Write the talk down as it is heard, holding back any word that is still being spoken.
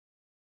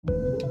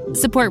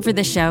Support for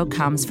the show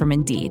comes from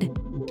Indeed.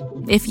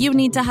 If you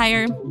need to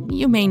hire,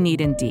 you may need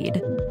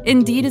Indeed.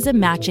 Indeed is a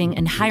matching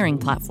and hiring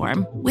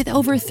platform with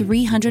over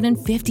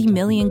 350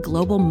 million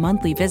global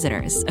monthly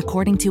visitors,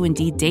 according to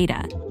Indeed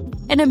data,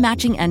 and a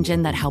matching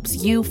engine that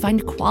helps you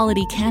find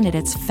quality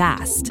candidates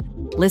fast.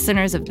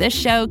 Listeners of this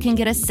show can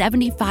get a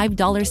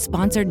 $75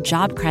 sponsored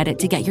job credit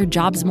to get your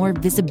jobs more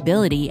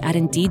visibility at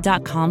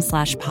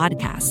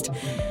Indeed.com/podcast.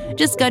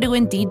 Just go to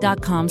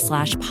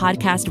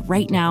Indeed.com/podcast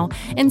right now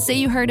and say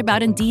you heard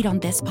about Indeed on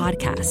this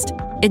podcast.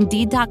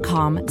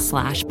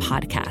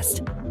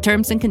 Indeed.com/podcast.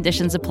 Terms and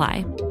conditions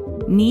apply.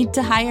 Need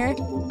to hire?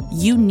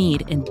 You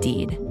need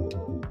Indeed.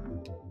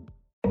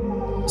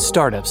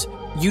 Startups,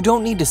 you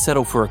don't need to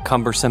settle for a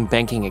cumbersome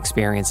banking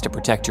experience to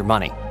protect your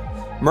money.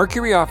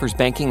 Mercury offers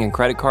banking and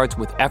credit cards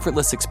with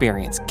effortless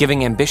experience,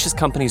 giving ambitious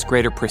companies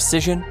greater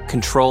precision,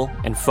 control,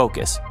 and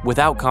focus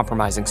without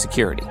compromising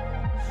security.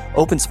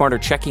 Open smarter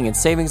checking and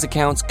savings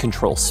accounts,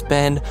 control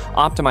spend,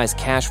 optimize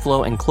cash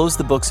flow, and close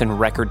the books in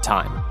record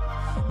time.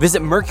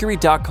 Visit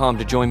Mercury.com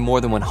to join more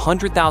than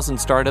 100,000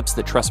 startups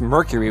that trust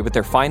Mercury with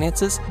their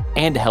finances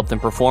and to help them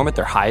perform at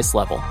their highest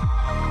level.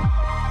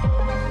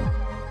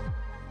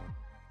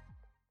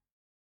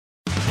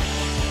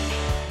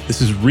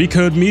 This is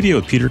Recode Media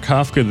with Peter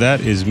Kafka.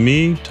 That is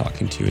me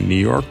talking to you in New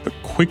York. But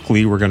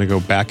quickly, we're going to go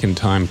back in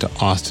time to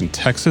Austin,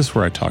 Texas,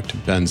 where I talked to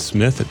Ben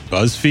Smith at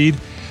BuzzFeed.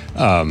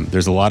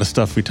 There's a lot of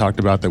stuff we talked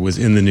about that was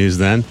in the news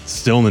then,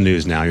 still in the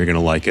news now. You're going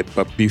to like it.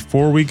 But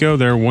before we go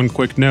there, one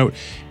quick note.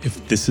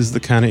 If this is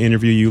the kind of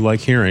interview you like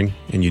hearing,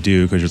 and you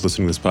do because you're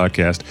listening to this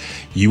podcast,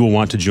 you will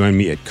want to join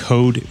me at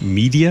Code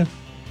Media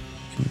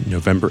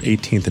November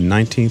 18th and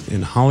 19th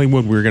in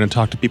Hollywood. We're going to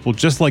talk to people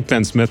just like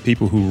Ben Smith,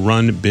 people who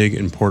run big,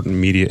 important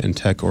media and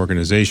tech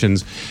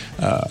organizations.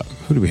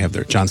 Who do we have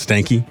there? John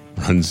Stankey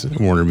runs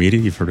Warner Media.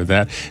 You've heard of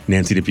that.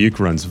 Nancy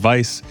Dubuque runs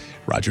Vice.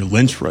 Roger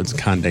Lynch runs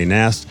Condé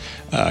Nast.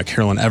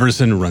 Carolyn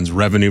Everson runs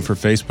revenue for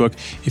Facebook.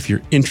 If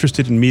you're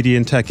interested in media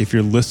and tech, if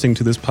you're listening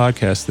to this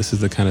podcast, this is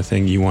the kind of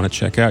thing you want to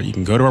check out. You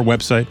can go to our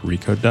website,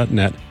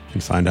 recode.net,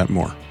 and find out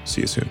more.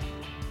 See you soon.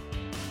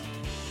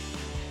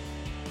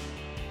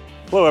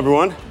 Hello,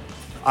 everyone.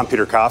 I'm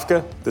Peter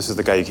Kafka. This is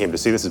the guy you came to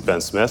see. This is Ben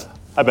Smith.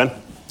 Hi, Ben.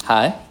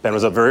 Hi. Ben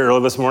was up very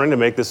early this morning to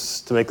make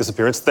this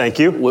appearance. Thank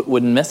you.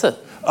 Wouldn't miss it.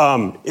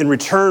 In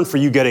return for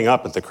you getting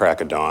up at the crack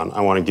of dawn,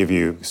 I want to give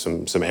you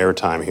some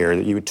airtime here.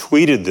 You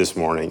tweeted this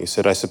morning. You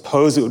said, "I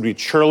suppose it would be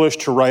churlish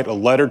to write a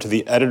letter to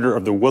the editor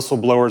of the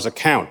whistleblower's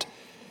account,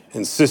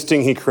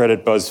 insisting he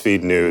credit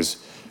BuzzFeed News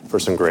for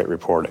some great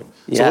reporting."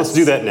 Yes. So let's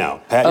do that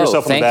now. Pat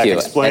yourself on the back. You.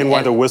 Explain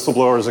why the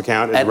whistleblower's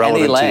account is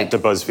relevant to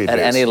BuzzFeed News. At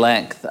any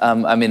length.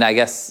 I mean, I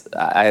guess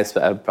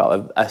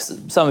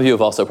some of you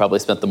have also probably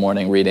spent the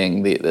morning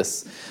reading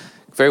this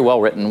very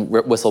well-written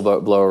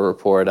whistleblower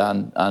report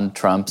on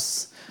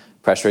Trump's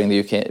pressuring the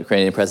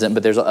Ukrainian president.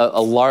 But there's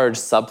a large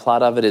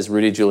subplot of it is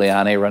Rudy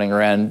Giuliani running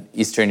around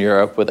Eastern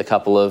Europe with a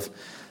couple of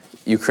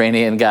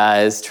Ukrainian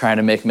guys trying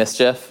to make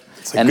mischief.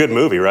 It's a good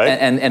movie, right?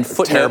 And it's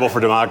terrible for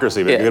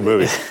democracy, but a good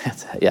movie.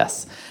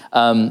 Yes.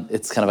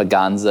 It's kind of a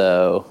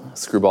gonzo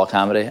screwball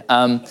comedy.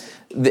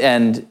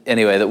 And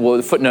anyway,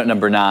 the footnote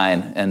number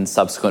 9 and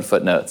subsequent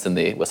footnotes in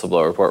the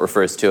whistleblower report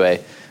refers to a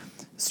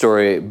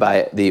story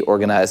by the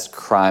Organized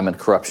Crime and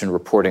Corruption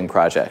Reporting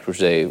Project,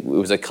 which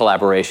was a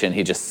collaboration.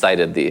 He just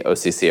cited the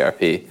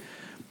OCCRP,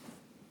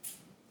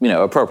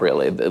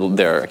 appropriately,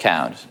 their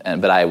account.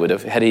 But I would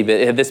have,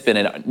 had this been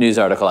a news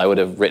article, I would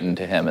have written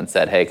to him and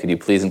said, "Hey, could you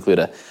please include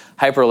a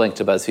hyperlink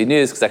to BuzzFeed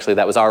News?" Because actually,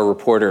 that was our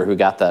reporter who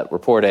got that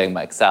reporting,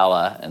 Mike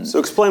Sala. So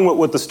explain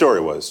what the story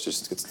was.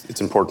 Just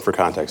it's important for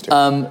context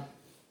here.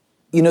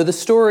 The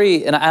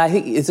story, and I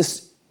think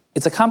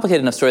it's a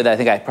complicated enough story that I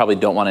think I probably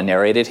don't want to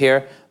narrate it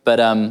here. But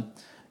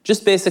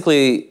just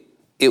basically,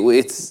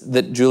 it's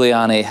that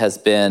Giuliani has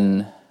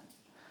been,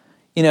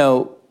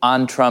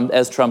 on Trump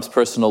as Trump's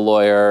personal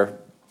lawyer,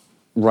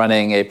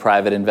 running a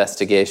private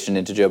investigation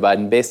into Joe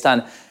Biden based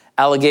on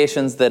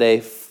allegations that a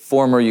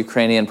former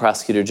Ukrainian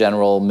prosecutor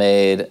general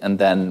made and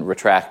then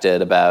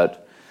retracted about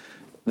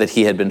that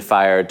he had been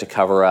fired to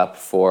cover up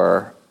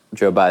for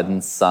Joe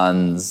Biden's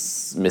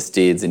son's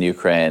misdeeds in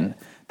Ukraine.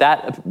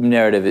 That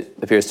narrative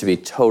appears to be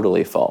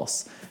totally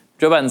false.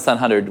 Joe Biden's son,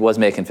 Hunter, was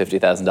making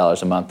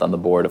 $50,000 a month on the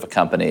board of a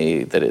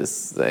company that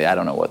is, I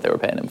don't know what they were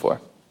paying him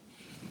for.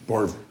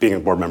 Being a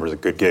board member is a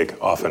good gig,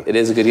 often. It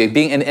is a good gig.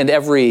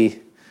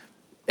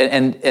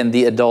 And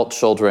the adult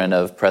children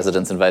of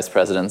presidents and vice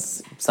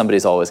presidents,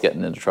 somebody's always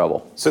getting into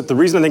trouble. So the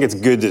reason I think it's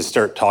good to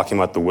start talking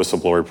about the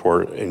whistleblower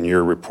report and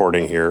your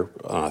reporting here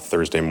on a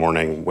Thursday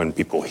morning, when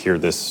people hear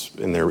this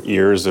in their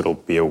ears, it'll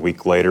be a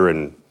week later,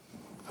 and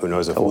who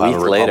knows if we'll have a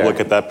republic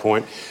at that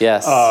point.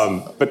 Yes.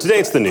 But today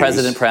it's the news.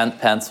 President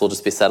Pence will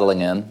just be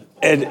settling in.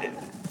 And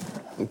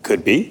it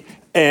could be.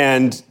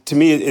 And to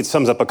me, it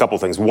sums up a couple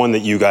things. One, that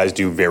you guys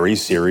do very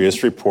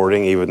serious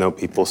reporting, even though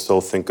people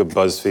still think of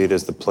BuzzFeed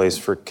as the place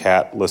for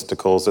cat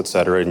listicles, et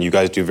cetera. And you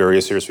guys do very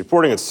serious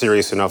reporting. It's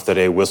serious enough that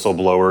a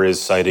whistleblower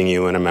is citing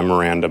you in a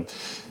memorandum.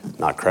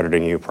 not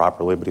crediting you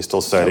properly, but he's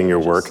still citing your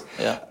work.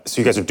 Yeah.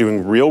 So you guys are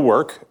doing real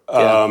work.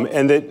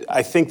 And that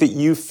I think that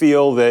you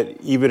feel that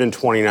even in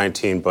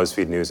 2019,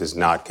 BuzzFeed News is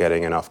not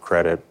getting enough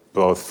credit,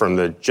 both from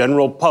the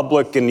general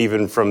public and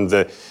even from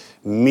the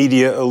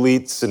media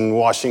elites and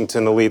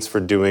Washington elites for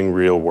doing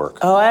real work.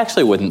 Oh, I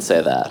actually wouldn't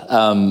say that.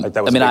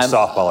 That was a big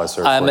softball I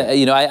served for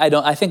you. I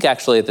don't. I think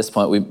actually at this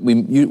point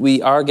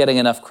we are getting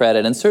enough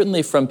credit, and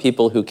certainly from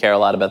people who care a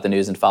lot about the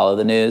news and follow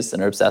the news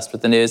and are obsessed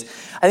with the news.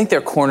 I think there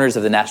are corners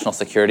of the national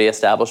security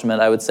establishment,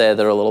 I would say,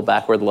 that are a little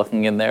backward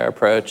looking in their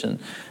approach and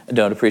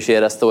don't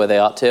appreciate us the way they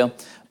ought to.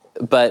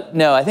 But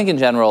no, I think in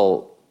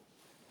general,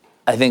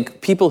 I think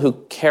people who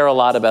care a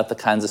lot about the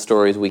kinds of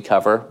stories we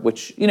cover,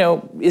 which,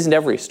 isn't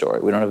every story.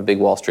 We don't have a big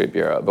Wall Street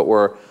bureau, but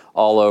we're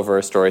all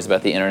over stories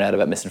about the internet,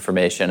 about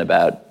misinformation,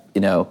 about,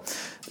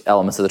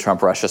 elements of the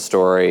Trump-Russia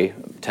story,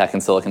 tech in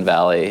Silicon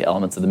Valley,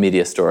 elements of the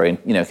media story,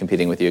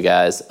 competing with you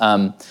guys.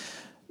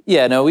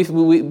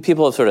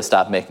 People have sort of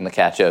stopped making the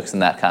cat jokes in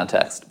that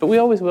context, but we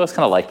always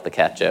kind of liked the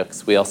cat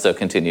jokes. We also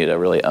continue to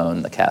really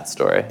own the cat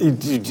story. I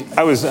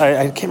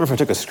can't remember if I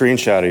took a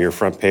screenshot of your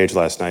front page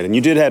last night, and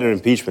you did have an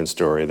impeachment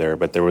story there,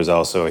 but there was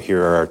also,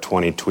 here are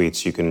 20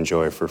 tweets you can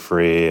enjoy for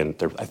free, and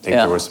I think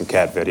there was some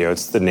cat video.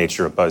 It's the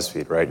nature of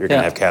BuzzFeed, right? You're going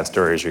to have cat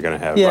stories, you're going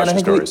to have Russia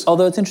stories.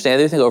 Although it's interesting, I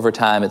do think over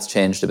time it's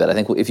changed a bit. I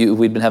think if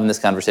we'd been having this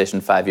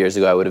conversation 5 years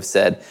ago, I would have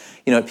said,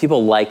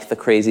 people like the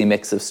crazy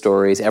mix of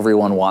stories.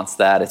 Everyone wants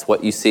that. It's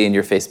what you see in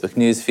your Facebook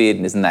news feed,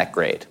 and isn't that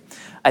great?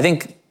 I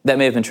think that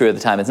may have been true at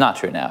the time. It's not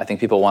true now. I think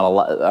people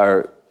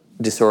are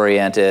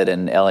disoriented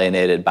and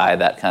alienated by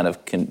that kind of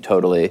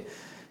totally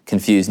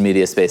confused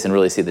media space and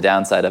really see the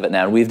downside of it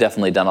now. And we've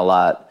definitely done a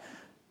lot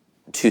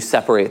to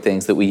separate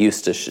things that we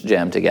used to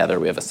jam together.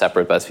 We have a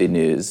separate BuzzFeed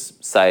News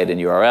site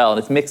and URL, and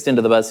it's mixed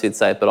into the BuzzFeed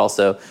site, but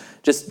also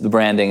just the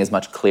branding is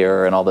much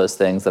clearer and all those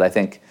things that I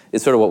think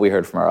is sort of what we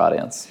heard from our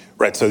audience.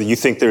 Right, so you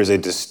think there's a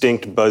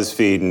distinct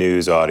BuzzFeed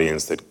News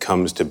audience that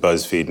comes to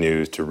BuzzFeed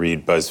News to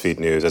read BuzzFeed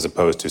News as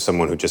opposed to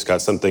someone who just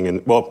got something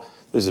in, well,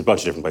 there's a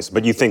bunch of different places,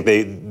 but you think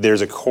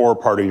there's a core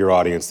part of your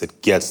audience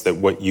that gets that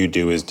what you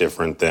do is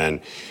different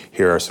than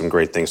here are some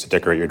great things to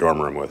decorate your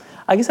dorm room with?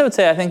 I guess I would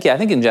say, I think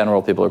in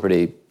general people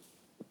are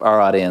our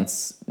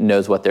audience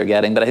knows what they're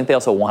getting, but I think they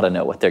also want to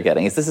know what they're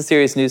getting. Is this a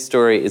serious news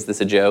story? Is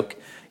this a joke?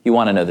 You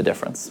want to know the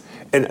difference.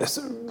 And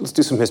so, let's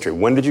do some history.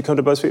 When did you come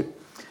to BuzzFeed?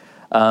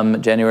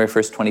 January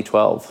 1st,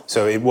 2012.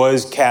 So it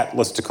was cat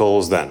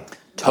listicles then?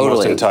 Totally.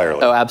 Almost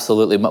entirely. Oh,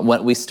 absolutely.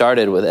 When we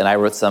started with, and I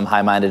wrote some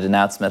high-minded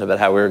announcement about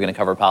how we were going to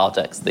cover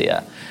politics,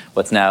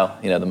 what's now,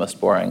 the most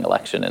boring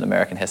election in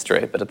American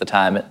history, but at the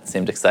time it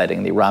seemed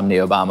exciting, the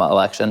Romney-Obama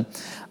election.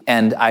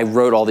 And I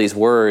wrote all these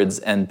words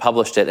and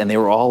published it, and they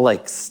were all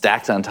like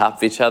stacked on top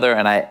of each other,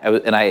 and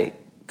I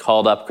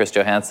called up Chris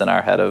Johansson,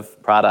 our head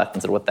of product,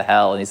 and said, what the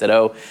hell? And he said,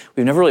 oh,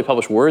 we've never really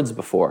published words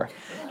before.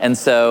 And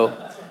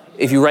so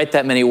if you write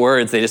that many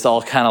words, they just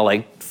all kind of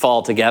like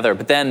fall together.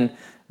 But then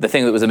the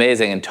thing that was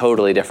amazing and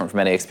totally different from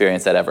any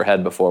experience I'd ever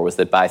had before was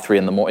that by 3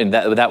 a.m,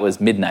 that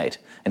was midnight,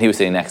 and he was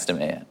sitting next to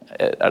me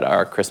at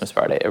our Christmas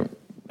party,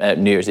 at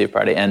New Year's Eve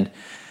party, and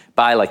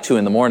by like 2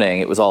 a.m,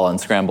 it was all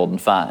unscrambled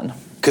and fine.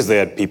 Because they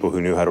had people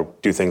who knew how to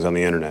do things on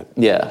the internet.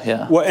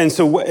 Yeah. Well,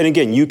 and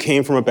again, you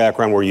came from a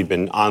background where you'd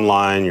been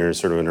online, you're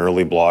sort of an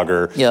early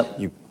blogger. Yep.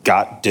 You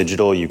got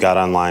digital, you got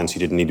online, so you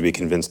didn't need to be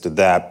convinced of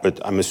that. But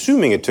I'm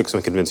assuming it took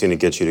some convincing to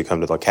get you to come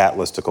to the cat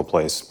listicle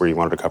place where you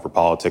wanted to cover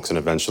politics and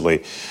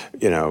eventually,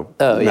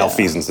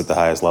 malfeasance at the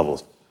highest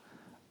levels.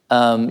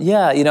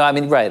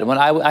 Right. When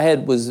I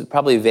was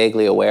probably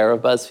vaguely aware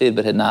of BuzzFeed,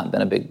 but had not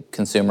been a big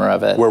consumer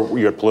of it. Were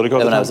you at Politico?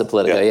 When I was at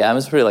Politico, I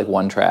was pretty like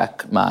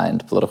one-track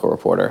mind political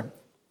reporter.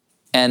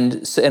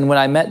 And when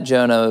I met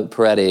Jonah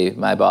Peretti,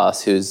 my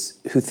boss, who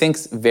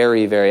thinks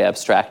very, very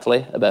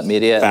abstractly about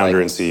media.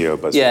 Founder and CEO of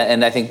BuzzFeed. Yeah,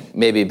 and I think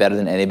maybe better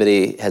than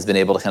anybody has been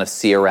able to kind of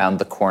see around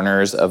the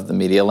corners of the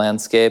media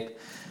landscape,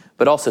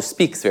 but also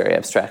speaks very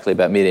abstractly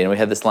about media. And we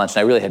had this lunch, and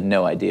I really had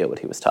no idea what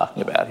he was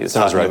talking about. He was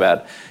talking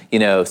about,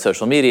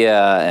 social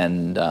media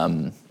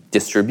and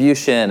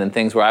distribution and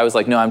things where I was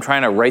like, no, I'm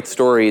trying to write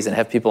stories and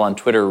have people on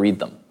Twitter read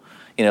them.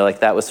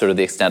 That was sort of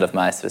the extent of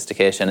my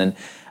sophistication. And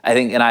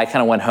I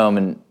kind of went home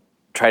and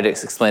tried to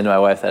explain to my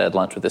wife that I had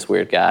lunch with this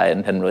weird guy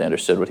and hadn't really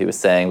understood what he was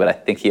saying, but I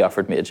think he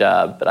offered me a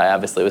job, but I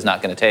obviously was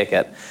not going to take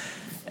it.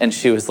 And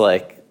she was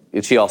like,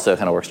 she also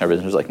kind of works in our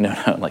business, was like, no,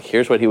 I'm like,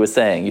 here's what he was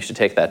saying, you should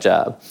take that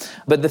job.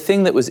 But the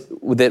thing that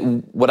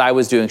what I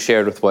was doing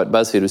shared with what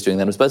BuzzFeed was doing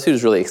then was BuzzFeed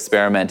was really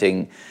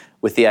experimenting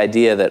with the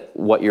idea that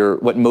what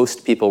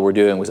most people were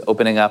doing was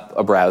opening up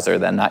a browser,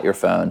 then not your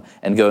phone,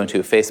 and going to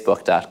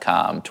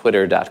Facebook.com,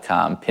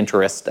 Twitter.com,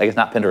 Pinterest, I guess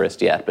not Pinterest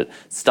yet, but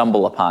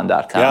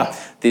StumbleUpon.com. Yeah.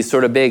 These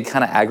sort of big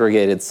kind of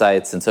aggregated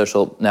sites and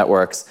social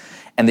networks,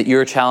 and that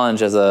your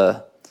challenge as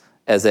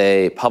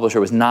a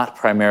publisher was not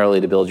primarily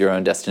to build your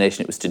own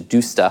destination, it was to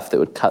do stuff that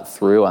would cut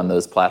through on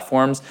those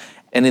platforms.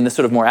 And in the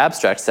sort of more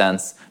abstract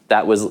sense,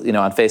 that was,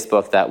 on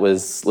Facebook, that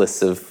was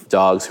lists of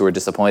dogs who were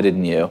disappointed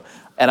in you.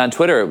 And on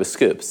Twitter, it was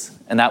scoops.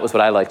 And that was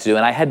what I liked to do.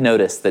 And I had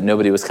noticed that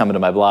nobody was coming to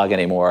my blog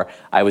anymore.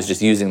 I was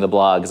just using the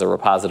blog as a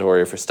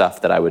repository for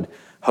stuff that I would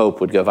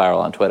hope would go viral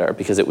on Twitter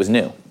because it was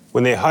new.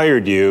 When they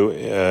hired you,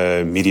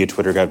 Media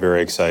Twitter got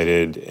very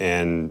excited,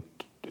 and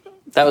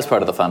that was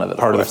part of the fun of it.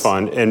 Part of the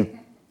fun, and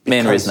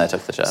main reason I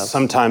took the job.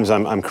 Sometimes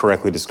I'm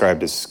correctly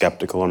described as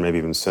skeptical or maybe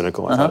even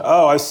cynical. I thought,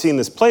 oh, I've seen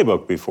this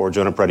playbook before.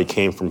 Jonah Peretti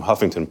came from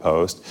Huffington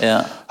Post.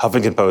 Yeah.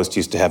 Huffington Post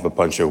used to have a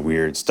bunch of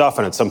weird stuff,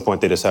 and at some point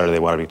they decided they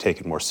wanted to be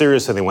taken more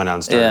seriously. They went out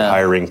and started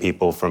hiring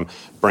people from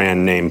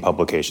brand name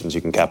publications.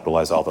 You can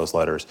capitalize all those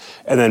letters.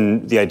 And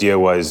then the idea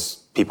was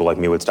people like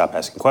me would stop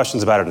asking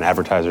questions about it, and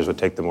advertisers would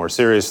take them more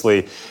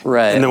seriously.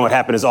 Right. And then what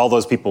happened is all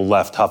those people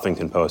left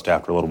Huffington Post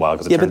after a little while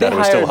because it turned out it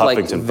was still Huffington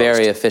Post. Yeah, but they hired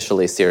very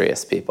officially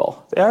serious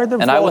people. They hired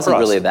them, and I wasn't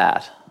really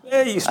that. Yeah,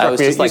 I was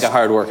just like a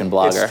hard-working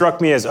blogger. It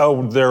struck me as,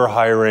 they're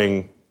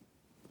hiring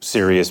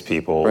serious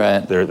people.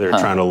 Right. They're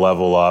trying to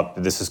level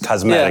up. This is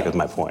cosmetic, is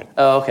my point.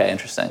 Oh, okay,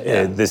 interesting.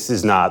 Yeah. This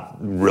is not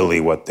really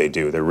what they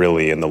do. They're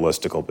really in the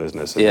listicle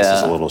business, and this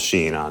is a little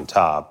sheen on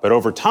top. But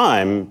over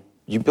time,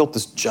 you built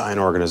this giant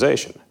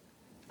organization.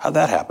 How'd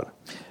that happen?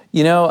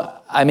 You know,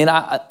 I mean,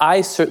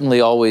 I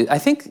certainly always, I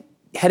think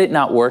had it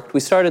not worked, we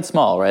started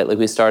small, right? Like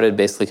we started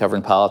basically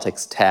covering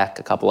politics, tech,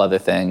 a couple other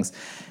things.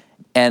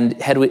 And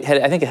I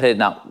think had it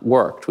not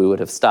worked, we would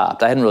have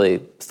stopped. I hadn't really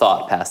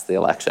thought past the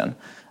election.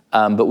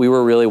 But we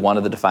were really one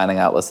of the defining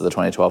outlets of the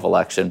 2012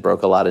 election,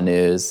 broke a lot of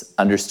news,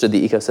 understood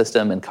the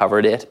ecosystem and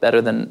covered it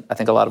better than I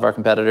think a lot of our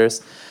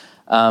competitors.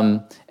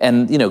 And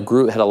had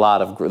a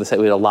lot of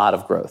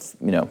growth,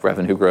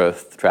 revenue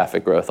growth,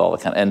 traffic growth, all the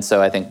kind. And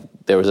so I think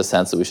there was a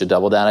sense that we should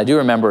double down. I do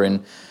remember in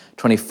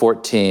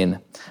 2014,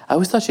 I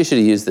always thought she should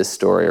have used this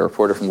story. A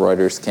reporter from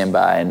Reuters came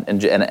by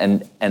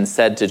and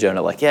said to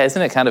Jonah, like, yeah, isn't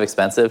it kind of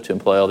expensive to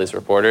employ all these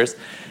reporters?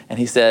 And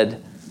he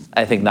said,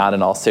 I think not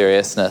in all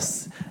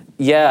seriousness.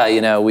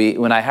 Yeah,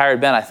 when I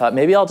hired Ben, I thought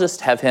maybe I'll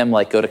just have him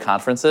like go to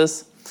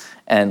conferences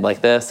and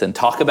like this and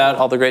talk about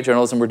all the great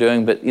journalism we're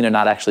doing, but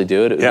not actually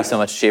do it. It would be so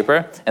much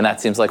cheaper. And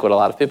that seems like what a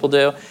lot of people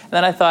do. And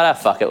then I thought,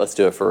 fuck it, let's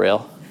do it for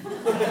real.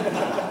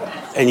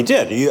 And you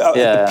did. At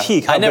the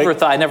peak, I never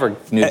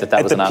knew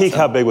that was an option. At the peak,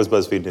 how big was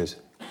BuzzFeed News?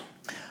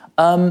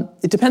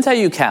 It depends how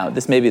you count.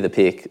 This may be the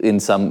peak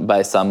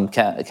by some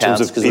counts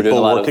because we're doing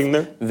a lot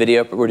of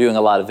video. We're doing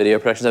a lot of video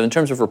productions. In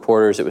terms of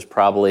reporters, it was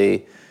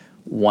probably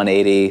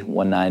 180,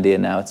 190,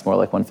 and now it's more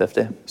like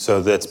 150.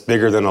 So that's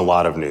bigger than a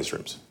lot of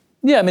newsrooms.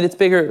 Yeah, I mean it's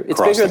bigger.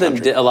 It's bigger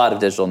than a lot of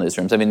digital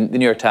newsrooms. I mean, the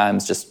New York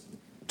Times, just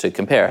to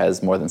compare,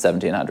 has more than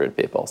 1,700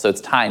 people. So it's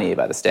tiny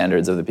by the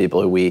standards of the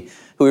people who we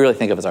really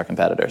think of as our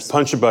competitors.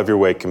 Punch above your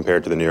weight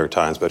compared to the New York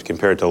Times, but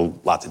compared to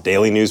lots of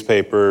daily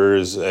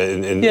newspapers.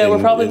 We're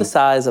probably the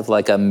size of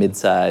like a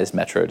mid-sized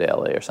Metro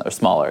Daily or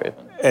smaller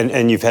even.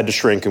 And you've had to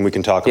shrink, and we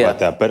can talk about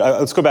that. But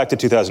let's go back to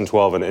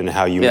 2012 and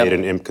how you made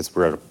an impact, because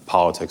we're at a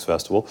politics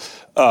festival,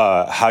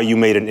 how you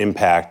made an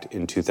impact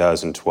in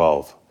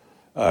 2012.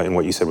 In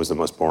what you said was the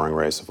most boring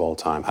race of all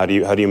time. How do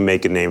you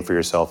make a name for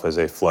yourself as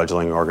a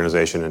fledgling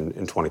organization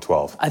in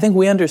 2012? I think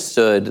we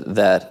understood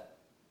that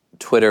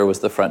Twitter was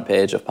the front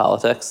page of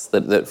politics.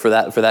 That for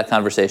that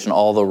conversation,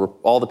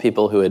 all the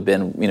people who had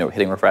been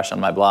hitting refresh on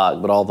my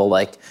blog, but all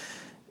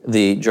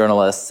the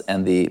journalists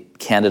and the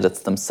candidates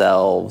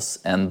themselves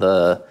and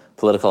the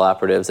political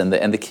operatives and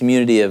the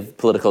community of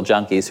political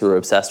junkies who were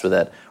obsessed with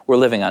it were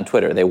living on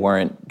Twitter. They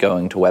weren't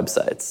going to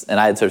websites, and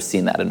I had sort of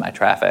seen that in my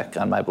traffic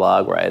on my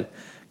blog where I'd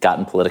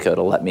gotten Politico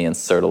to let me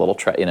insert a little,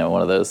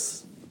 one of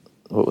those,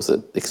 what was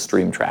it,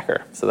 Extreme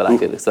Tracker, so that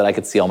I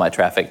could see all my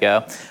traffic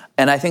go.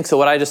 And I think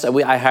so.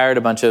 I hired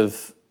a bunch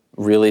of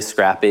really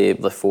scrappy,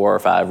 4 or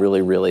 5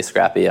 really, really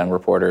scrappy young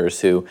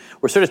reporters who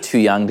were sort of too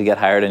young to get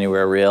hired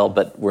anywhere real,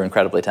 but were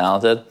incredibly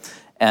talented,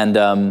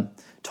 and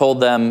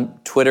told them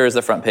Twitter is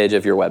the front page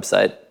of your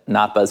website,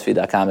 not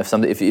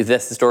BuzzFeed.com. If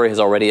this story has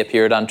already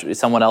appeared on,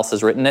 someone else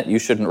has written it, you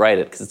shouldn't write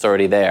it because it's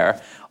already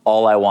there.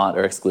 All I want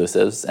are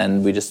exclusives,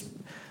 and we just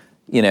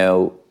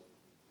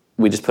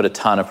put a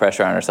ton of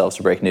pressure on ourselves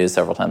to break news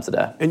several times a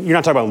day. And you're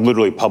not talking about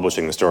literally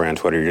publishing the story on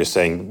Twitter. You're just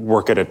saying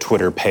work at a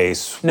Twitter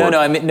pace. No.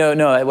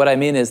 What I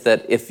mean is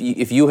that if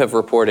you have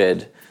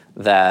reported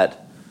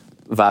that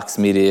Vox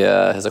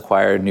Media has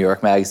acquired New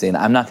York Magazine,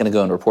 I'm not going to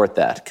go and report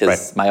that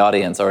because my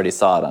audience already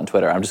saw it on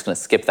Twitter. I'm just going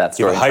to skip that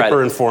story and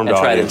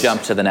try to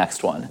jump to the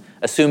next one.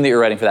 Assume that you're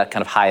writing for that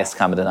kind of highest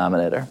common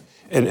denominator.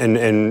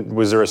 And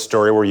was there a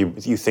story where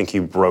you think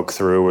you broke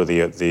through, or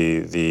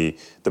the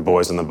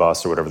boys on the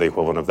bus or whatever the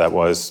equivalent of that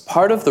was?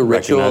 Part of the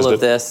ritual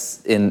of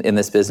this in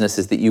this business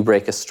is that you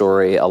break a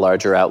story, a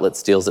larger outlet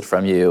steals it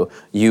from you,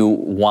 you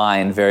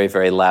whine very,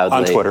 very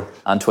loudly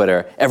on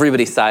Twitter.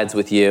 Everybody sides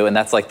with you, and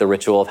that's like the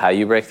ritual of how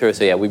you break through.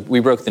 So yeah, we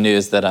broke the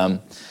news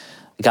that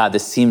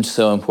this seemed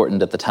so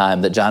important at the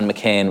time that John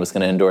McCain was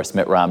going to endorse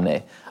Mitt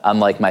Romney on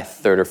like my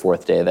 3rd or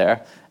 4th day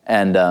there,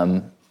 and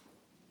then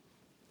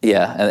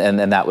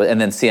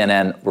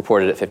CNN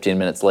reported it 15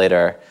 minutes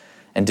later,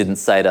 and didn't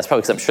cite us,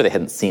 probably because I'm sure they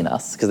hadn't seen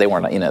us, because they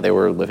weren't, they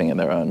were living in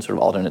their own sort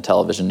of alternate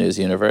television news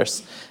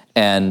universe.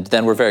 And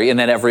then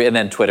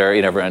then Twitter,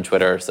 everyone on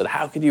Twitter said,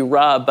 how could you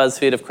rob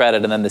BuzzFeed of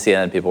credit? And then the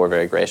CNN people were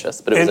very gracious,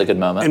 but it was a good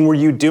moment. And were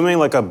you doing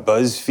like a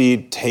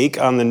BuzzFeed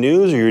take on the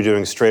news, or you were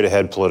doing straight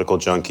ahead political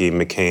junkie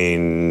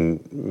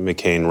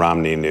McCain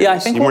Romney news? Yeah, I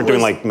think you weren't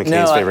doing like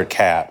McCain's favorite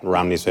cat,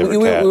 Romney's favorite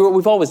cat.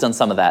 We've always done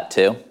some of that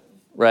too,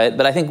 right?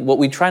 But I think what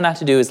we try not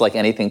to do is like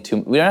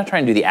we're not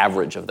trying to do the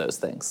average of those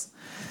things.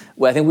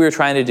 What I think we were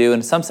trying to do,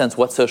 in some sense,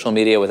 what social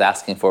media was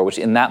asking for, which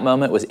in that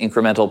moment was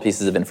incremental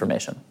pieces of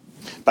information.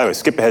 By the way,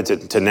 skip ahead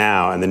to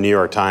now, and the New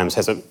York Times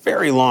has a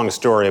very long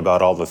story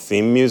about all the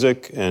theme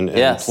music and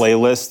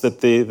playlists that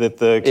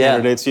the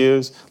candidates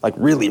use. Like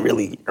really,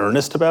 really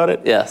earnest about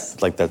it.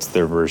 Yes. Like that's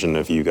their version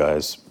of you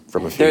guys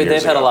from a few years ago.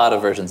 They've had a lot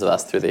of versions of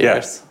us through the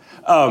years.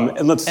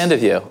 And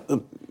of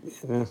you.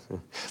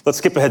 Let's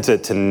skip ahead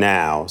to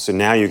now. So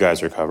now you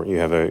guys are covering. You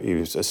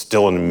have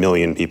still a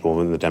million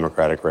people in the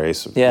Democratic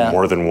race.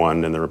 More than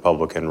one in the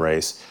Republican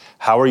race.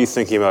 How are you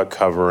thinking about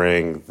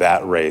covering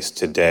that race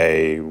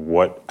today?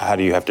 How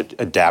do you have to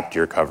adapt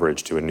your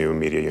coverage to a new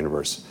media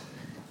universe?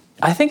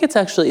 I think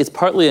it's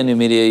partly a new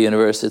media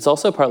universe. It's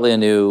also partly a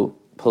new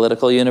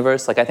political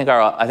universe. Like I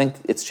think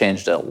it's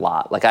changed a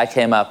lot. Like I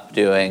came up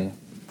doing,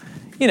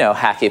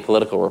 hacky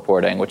political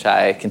reporting, which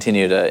I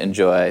continue to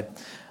enjoy.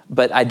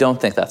 But I don't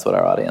think that's what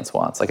our audience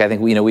wants. Like I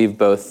think we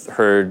both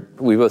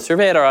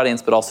surveyed our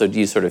audience, but also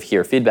you sort of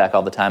hear feedback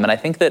all the time. And I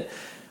think that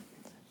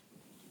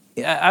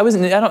I was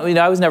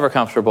never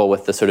comfortable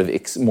with the sort of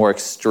more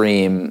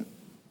extreme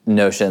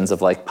notions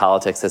of like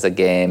politics as a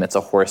game. It's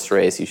a horse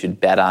race. You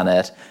should bet on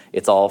it.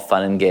 It's all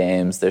fun and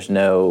games. There's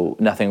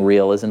nothing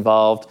real is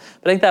involved.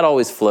 But I think that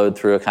always flowed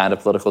through a kind of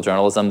political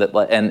journalism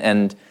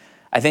and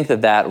I think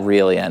that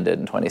really ended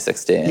in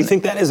 2016. You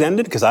think that has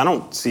ended? Because I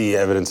don't see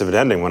evidence of it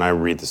ending when I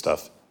read the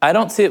stuff. I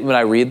don't see it when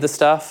I read the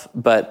stuff,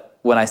 but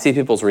when I see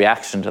people's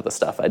reaction to the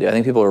stuff I do, I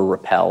think people are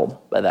repelled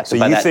by that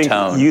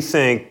tone. You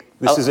think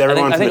this is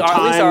everyone from the Times?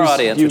 At least our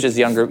audience, which is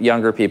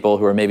younger people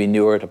who are maybe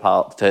newer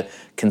to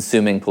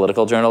consuming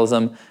political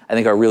journalism, I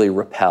think are really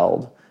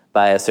repelled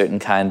by a certain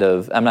kind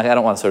of, I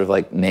don't want to sort of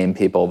like name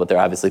people, but they're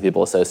obviously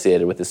people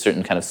associated with a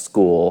certain kind of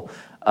school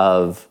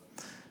of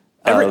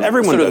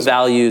everyone sort of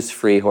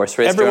values-free horse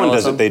race Everyone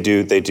journalism. does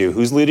it. They do.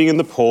 Who's leading in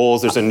the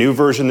polls? There's a new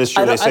version this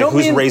year. They say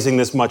who's raising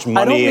this much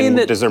money, and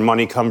does their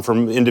money come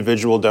from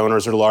individual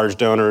donors or large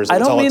donors? I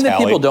don't mean that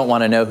people don't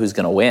want to know who's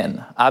going to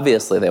win.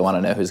 Obviously, they want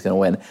to know who's going to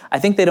win. I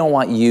think they don't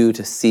want you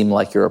to seem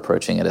like you're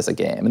approaching it as a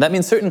game. And that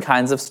means certain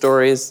kinds of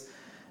stories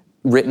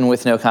written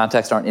with no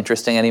context aren't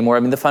interesting anymore.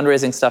 I mean, the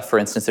fundraising stuff, for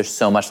instance, there's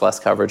so much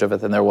less coverage of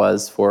it than there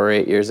was 4 or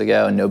 8 years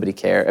ago, and nobody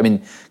cares. I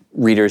mean,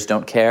 readers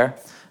don't care.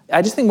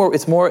 I just think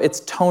it's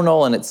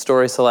tonal and it's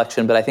story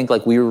selection, but I think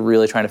like we were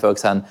really trying to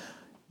focus on,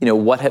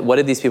 what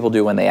did these people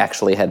do when they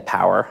actually had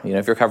power?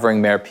 If you're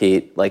covering Mayor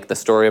Pete, like the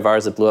story of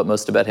ours that blew up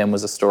most about him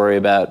was a story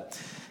about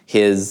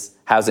his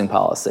housing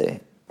policy.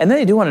 And then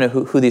they do want to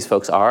know who these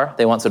folks are.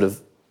 They want sort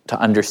of to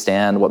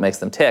understand what makes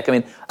them tick. I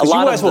mean, a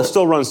lot of you guys will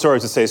still run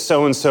stories that say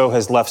so-and-so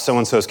has left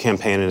so-and-so's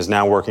campaign and is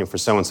now working for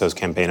so-and-so's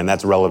campaign, and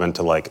that's relevant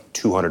to like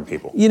 200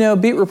 people.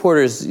 Beat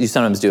reporters, you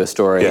sometimes do a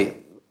story. Yeah.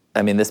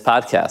 I mean, this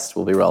podcast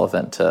will be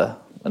relevant to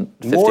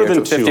 50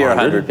 or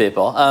 100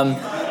 people.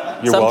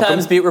 You're sometimes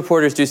welcome. Beat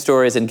reporters do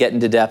stories and get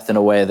into depth in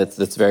a way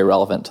that's very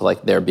relevant to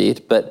like their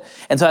beat.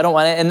 And so I don't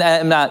want to, and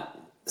I'm not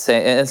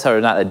saying, it's sort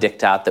of not a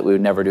diktat that we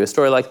would never do a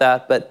story like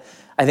that, but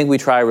I think we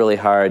try really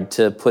hard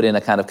to put in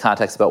a kind of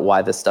context about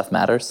why this stuff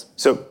matters.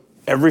 So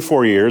every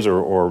 4 years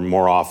or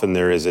more often,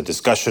 there is a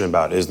discussion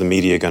about, is the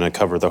media going to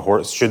cover the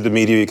horse? Should the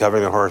media be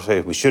covering the horse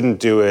race? We shouldn't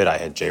do it. I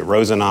had Jay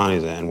Rosen on.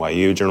 He's an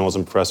NYU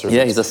journalism professor.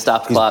 Yeah, he's a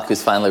stop clock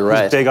who's finally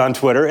right. He's big on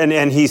Twitter.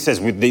 And he says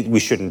we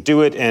shouldn't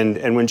do it.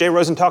 And when Jay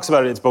Rosen talks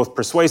about it, it's both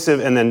persuasive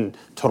and then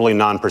totally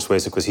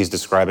non-persuasive because he's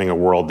describing a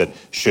world that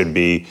should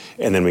be.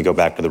 And then we go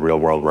back to the real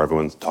world where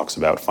everyone talks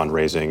about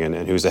fundraising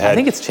and who's ahead. I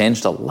think it's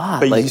changed a lot.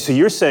 But so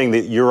you're saying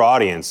that your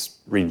audience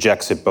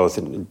rejects it both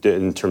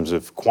in terms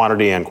of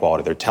quantity and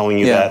quality. They're telling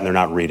you that, and they're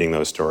not reading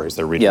those stories.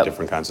 They're reading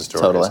different kinds of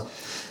stories. Totally.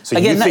 So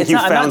again, you think you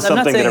found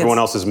something that everyone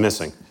else is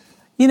missing?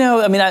 I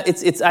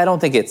don't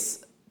think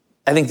it's.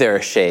 I think there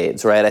are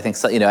shades, right? I think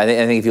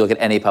if you look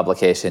at any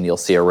publication, you'll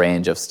see a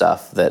range of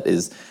stuff that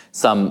is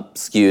some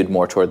skewed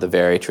more toward the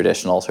very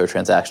traditional sort of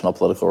transactional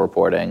political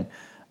reporting,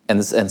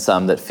 and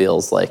some that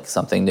feels like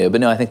something new.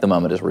 But no, I think the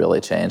moment has really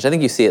changed. I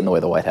think you see it in the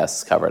way the White House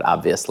is covered,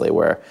 obviously,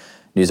 where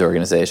news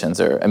organizations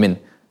are.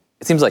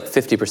 It seems like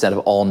 50% of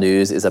all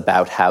news is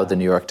about how the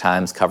New York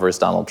Times covers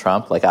Donald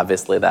Trump. Like,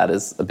 obviously, that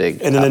is a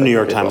big. And then the New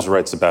York Times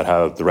writes about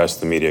how the rest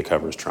of the media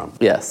covers Trump.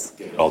 Yes.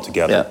 Get it all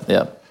together.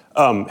 Yeah.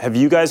 Have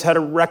you guys had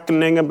a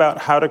reckoning about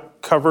how to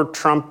cover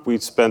Trump? We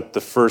spent the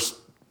first.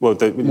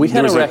 We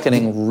had a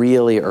reckoning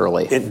really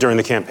early during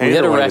the campaign. We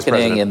had a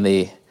reckoning in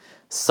the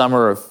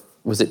summer of,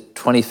 was it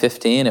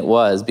 2015? It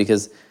was,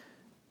 because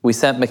we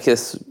sent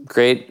this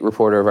great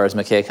reporter of ours,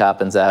 McKay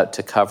Coppins, out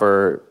to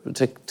cover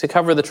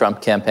the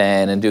Trump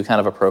campaign and do kind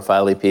of a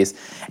profile-y piece.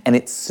 And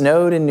it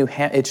snowed in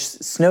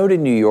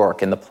New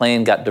York, and the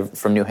plane got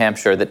from New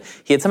Hampshire that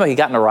he had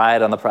gotten a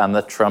ride on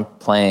the Trump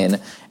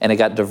plane, and it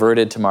got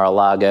diverted to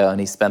Mar-a-Lago,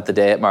 and he spent the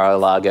day at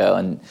Mar-a-Lago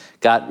and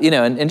got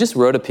and just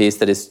wrote a piece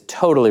that is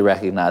totally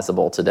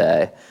recognizable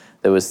today.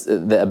 That was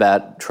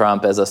about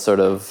Trump as a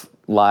sort of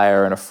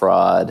liar and a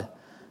fraud,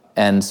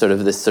 and sort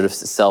of this sort of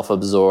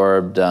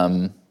self-absorbed.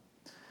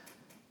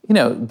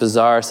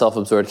 Bizarre,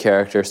 self-absorbed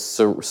character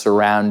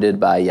surrounded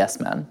by yes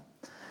men.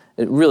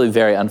 A really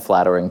very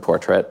unflattering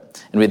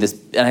portrait. And I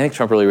think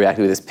Trump really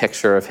reacted with this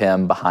picture of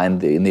him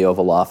in the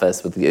Oval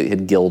Office he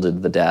had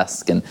gilded the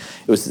desk. And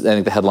I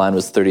think the headline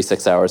was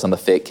 36 hours on the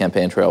fake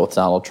campaign trail with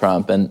Donald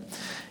Trump. And,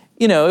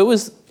 it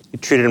was... You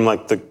treated him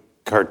like the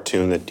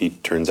cartoon that he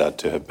turns out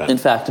to have been. In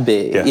fact,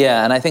 be.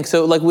 Yeah, and I think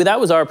so, that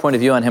was our point of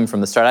view on him from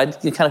the start.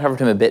 I kind of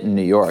covered him a bit in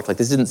New York.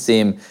 This didn't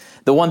seem...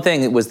 The one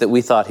thing was that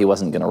we thought he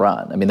wasn't going to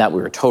run. I mean, that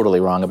we were totally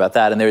wrong about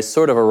that. And there's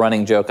sort of a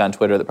running joke on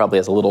Twitter that probably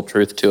has a little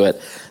truth to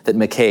it, that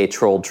McKay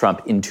trolled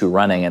Trump into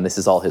running, and this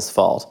is all his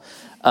fault.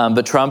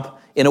 But Trump,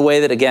 in a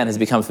way that, again, has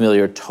become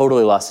familiar,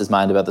 totally lost his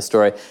mind about the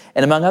story.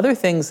 And among other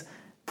things,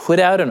 put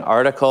out an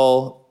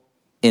article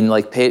in,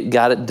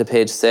 got it to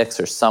page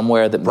 6 or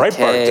somewhere that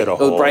Breitbart did a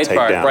whole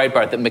takedown.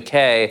 Breitbart, that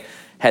McKay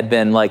had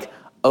been,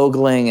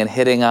 ogling and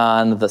hitting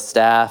on the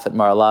staff at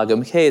Mar-a-Lago.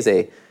 McKay is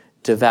a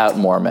devout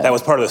Mormon. That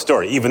was part of the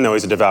story. Even though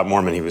he's a devout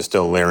Mormon, he was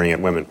still leering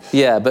at women.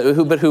 Yeah, but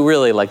who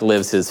really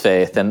lives his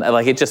faith, and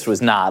it just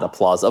was not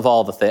applause of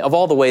all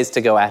the ways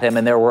to go at him,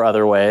 and there were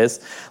other ways.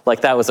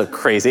 That was a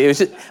crazy.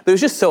 It was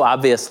just so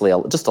obviously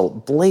just a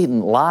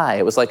blatant lie.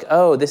 It was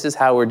this is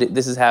how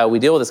we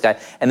deal with this guy,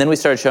 and then we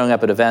started showing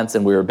up at events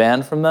and we were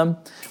banned from them,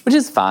 which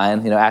is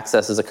fine.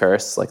 Access is a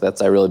curse.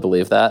 I really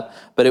believe that.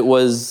 But it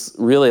was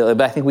really.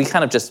 I think we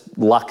kind of just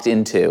lucked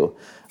into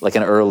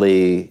an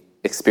early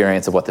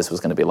experience of what this was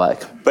going to be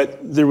like. But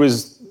there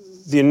was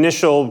the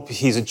initial,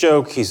 he's a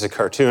joke, he's a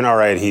cartoon, all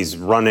right, he's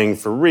running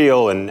for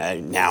real, and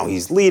now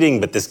he's leading,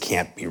 but this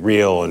can't be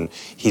real, and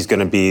he's going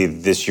to be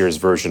this year's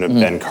version of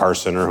Ben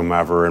Carson or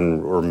whomever,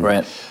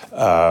 right.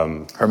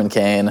 Herman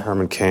Cain.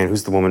 Herman Cain,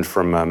 who's the woman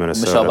from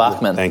Minnesota? Michelle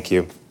Bachmann. Thank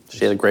you.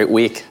 She had a great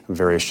week. I'm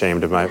very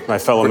ashamed of my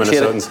fellow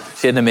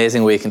Minnesotans. She had an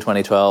amazing week in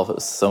 2012. It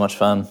was so much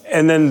fun.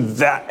 And then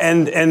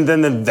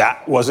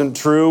that wasn't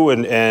true,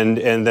 and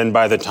then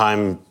by the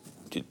time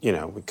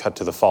we cut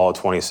to the fall of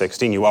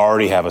 2016, you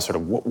already have a sort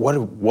of,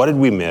 what did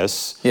we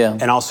miss? Yeah.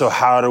 And also,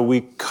 how do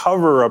we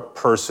cover a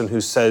person who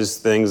says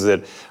things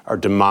that are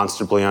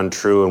demonstrably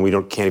untrue and we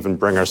can't even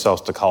bring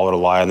ourselves to call it a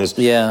lie? And this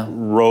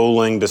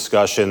rolling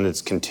discussion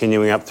that's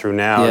continuing up through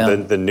now. Yeah.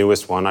 The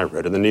newest one I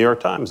read in the New York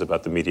Times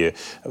about the media.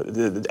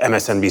 The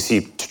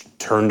MSNBC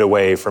turned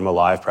away from a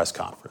live press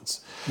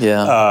conference.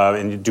 Yeah.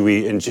 Should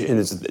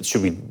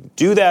we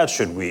do that?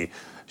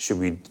 Should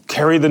we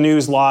carry the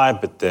news live,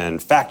 but then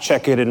fact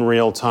check it in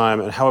real time?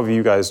 And how have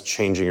you guys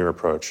changing your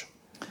approach?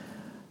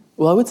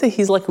 Well, I would say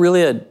he's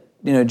really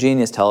a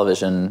genius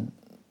television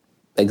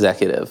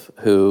executive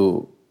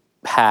who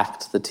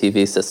hacked the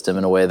TV system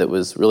in a way that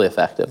was really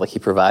effective. He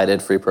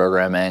provided free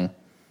programming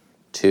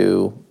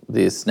to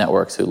these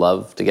networks who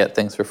love to get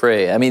things for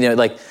free. I mean,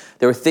 there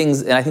were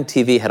things, and I think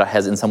TV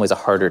has in some ways a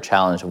harder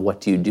challenge of what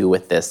do you do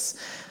with this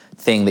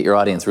thing that your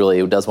audience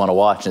really does want to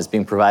watch and is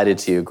being provided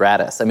to you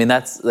gratis. I mean,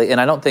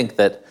 and I don't think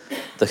that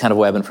the kind of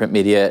web and print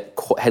media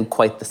had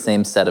quite the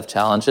same set of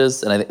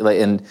challenges,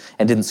 and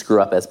didn't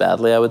screw up as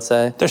badly, I would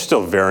say. They're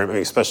still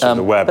very, especially on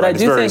the web, right?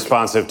 It's very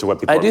responsive to what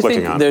people are clicking on. I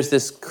do think there's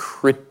this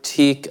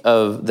critique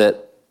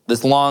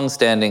this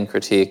long-standing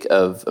critique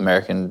of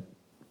American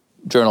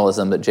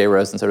journalism that Jay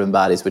Rosen sort of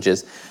embodies, which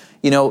is,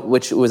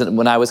 which was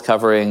when I was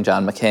covering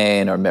John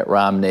McCain or Mitt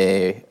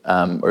Romney,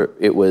 or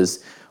it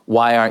was,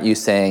 why aren't you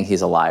saying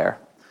he's a liar?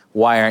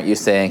 Why aren't you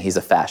saying he's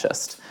a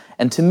fascist?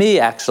 And to me,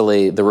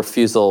 actually, the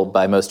refusal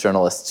by most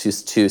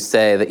journalists to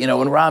say that,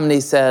 when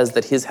Romney says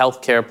that his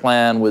health care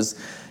plan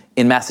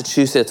in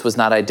Massachusetts was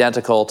not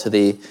identical to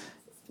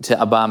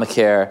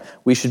Obamacare,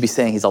 we should be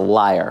saying he's a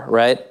liar,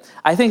 right?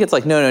 I think it's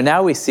no,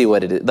 now we see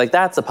what it is.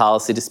 That's a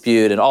policy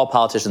dispute, and all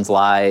politicians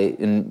lie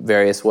in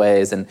various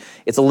ways, and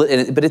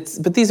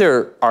but these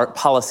are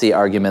policy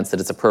arguments that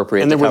it's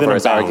appropriate to cover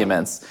as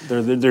arguments.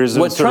 There's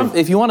what Trump,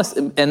 if you want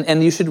to,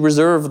 and you should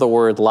reserve the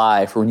word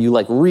lie for when you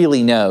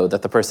really know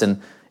that the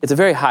person. It's a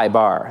very high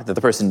bar that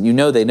the person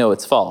they know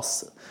it's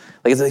false.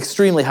 It's an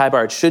extremely high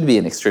bar. It should be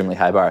an extremely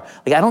high bar.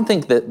 I don't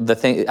think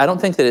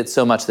that it's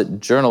so much that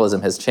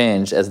journalism has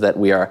changed as that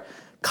we are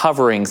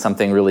covering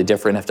something really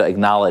different, have to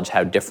acknowledge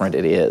how different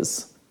it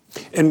is.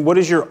 And what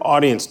is your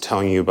audience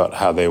telling you about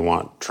how they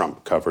want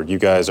Trump covered? You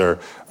guys are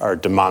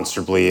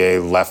demonstrably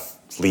a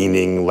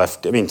left-leaning,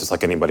 just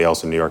like anybody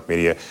else in New York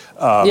media.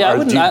 I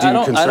don't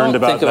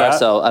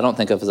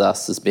think of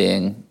us as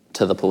being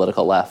to the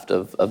political left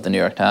of the New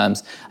York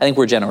Times. I think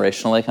we're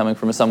generationally coming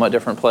from a somewhat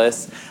different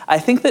place. I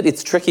think that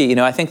it's tricky.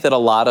 I think that a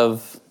lot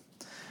of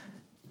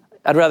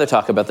I'd rather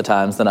talk about the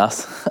Times than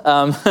us.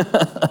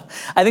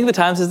 I think the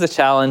Times is the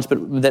challenge,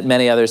 but that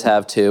many others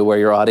have too, where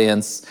your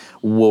audience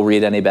will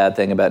read any bad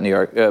thing about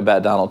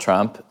about Donald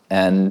Trump,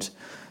 and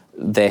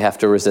they have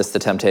to resist the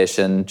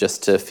temptation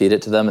just to feed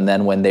it to them. And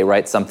then when they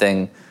write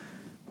something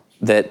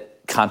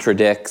that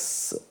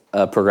contradicts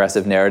a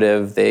progressive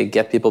narrative, they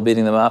get people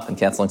beating them up and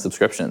canceling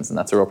subscriptions, and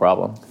that's a real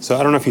problem. So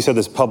I don't know if you said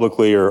this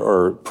publicly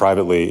or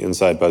privately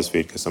inside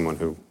BuzzFeed, because someone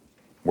who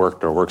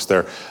worked or works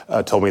there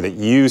told me that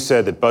you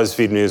said that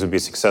BuzzFeed News would be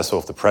successful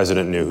if the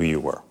president knew who you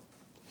were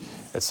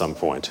at some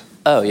point.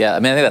 Oh, yeah. I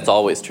mean, I think that's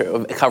always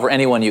true. Cover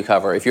anyone you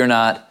cover. If you're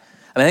not...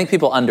 I mean, I think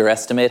people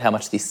underestimate how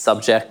much the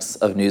subjects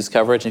of news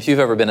coverage, and if you've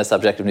ever been a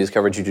subject of news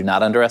coverage, you do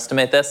not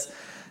underestimate this,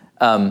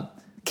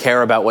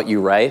 care about what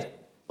you write,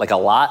 like a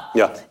lot.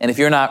 Yeah. And if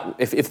you're not...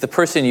 If the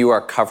person you are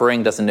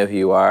covering doesn't know who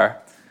you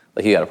are,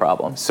 like, you got a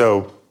problem.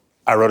 So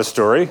I wrote a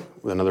story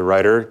with another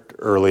writer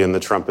early in the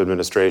Trump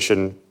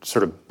administration,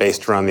 sort of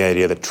based around the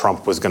idea that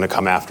Trump was going to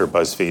come after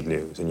BuzzFeed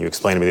News. And you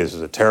explained to me this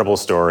was a terrible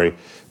story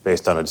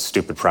based on a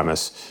stupid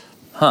premise.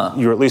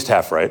 You were at least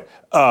half right.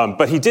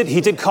 But he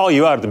did call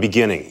you out at the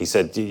beginning. He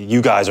said,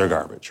 you guys are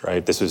garbage,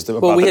 right? This was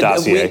about the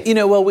dossier.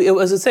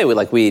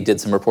 We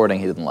did some reporting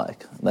he didn't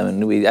like. I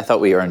mean, I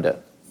thought we earned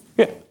it.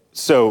 Yeah.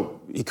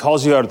 So he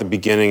calls you out at the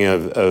beginning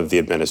of the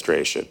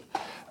administration.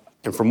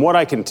 And from what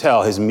I can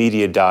tell, his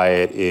media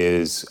diet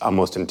is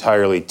almost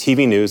entirely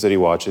TV news that he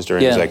watches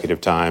during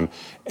executive time,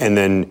 and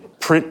then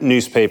print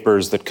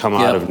newspapers that come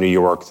out of New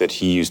York that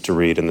he used to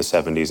read in the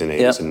 70s and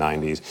 80s and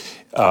 90s.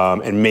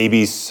 And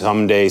maybe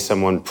someday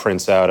someone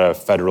prints out a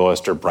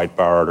Federalist or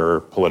Breitbart or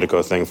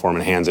Politico thing for him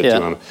and hands it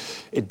to him.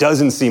 It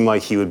doesn't seem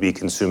like he would be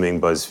consuming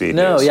BuzzFeed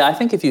News. I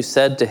think if you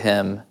said to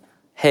him,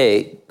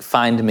 hey,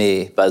 find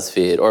me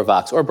BuzzFeed or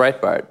Vox or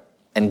Breitbart,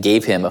 and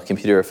gave him a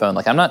computer or phone,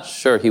 like, I'm not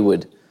sure he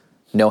would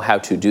know how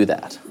to do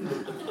that.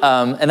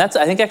 And that's,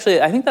 I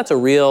think that's a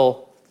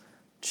real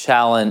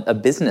challenge, a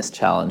business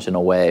challenge in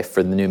a way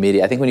for the new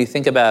media. I think when you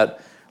think about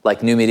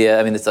like new media,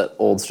 I mean, it's an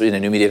old,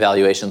 new media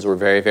valuations were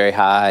very, very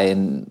high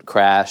and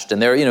crashed. And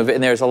there,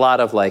 and there's a lot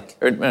of like,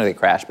 or not they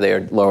crashed, but they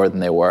are lower than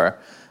they were.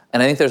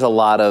 And I think there's a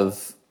lot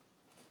of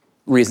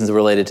reasons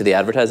related to the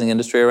advertising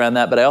industry around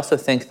that. But I also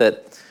think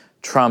that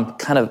Trump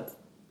kind of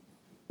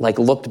like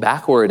looked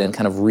backward and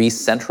kind of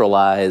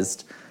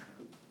re-centralized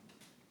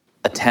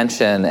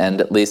attention and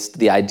at least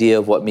the idea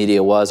of what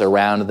media was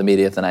around the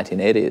media of the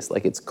 1980s.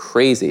 Like, it's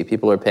crazy.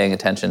 People are paying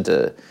attention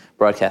to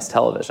broadcast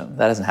television.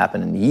 That hasn't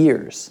happened in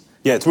years.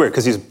 Yeah, it's weird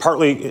because he's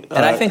partly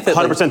and I think that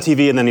 100%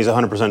 TV and then he's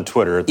 100%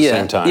 Twitter at the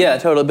same time. Yeah,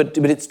 totally. But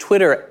it's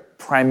Twitter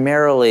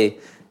primarily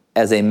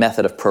as a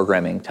method of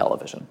programming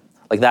television.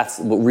 Like,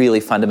 that's really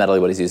fundamentally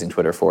what he's using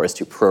Twitter for, is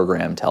to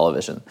program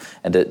television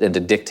and to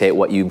dictate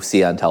what you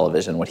see on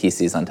television, what he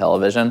sees on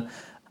television.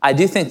 I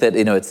do think that,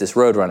 it's this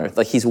roadrunner.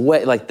 Like, he's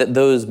way, like,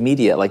 those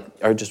media, like,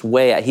 are just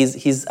way,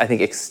 he's, I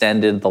think,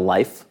 extended the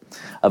life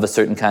of a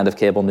certain kind of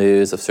cable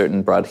news, of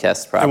certain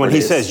broadcast properties. And when he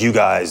says, you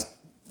guys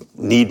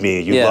need me,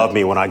 you love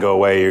me, when I go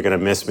away, you're going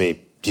to miss me,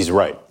 he's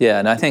right. Yeah,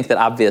 and I think that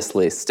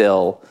obviously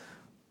still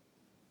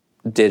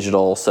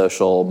digital,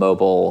 social,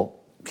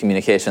 mobile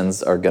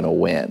communications are going to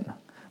win.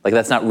 Like,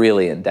 that's not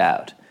really in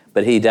doubt.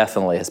 But he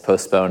definitely has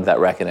postponed that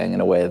reckoning in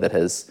a way that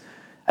has,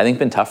 I think,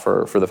 been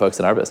tougher for the folks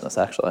in our business,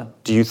 actually.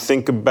 Do you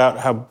think about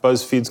how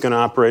BuzzFeed's going to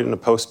operate in a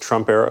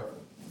post-Trump era?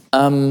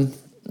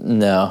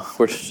 No.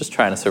 We're just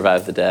trying to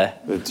survive the day.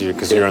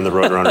 Because you're on the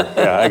roadrunner.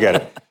 Yeah, I get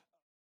it.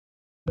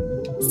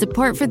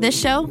 Support for this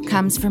show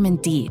comes from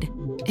Indeed.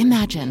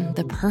 Imagine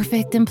the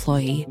perfect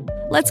employee.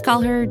 Let's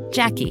call her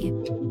Jackie.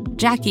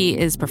 Jackie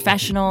is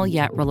professional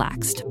yet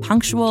relaxed,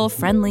 punctual,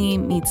 friendly,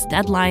 meets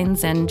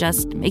deadlines, and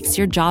just makes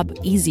your job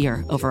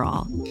easier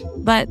overall.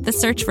 But the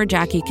search for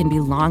Jackie can be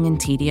long and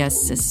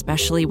tedious,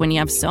 especially when you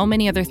have so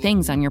many other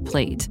things on your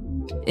plate.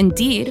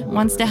 Indeed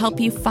wants to help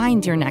you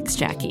find your next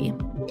Jackie.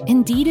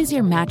 Indeed is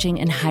your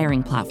matching and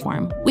hiring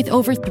platform with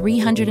over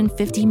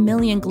 350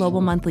 million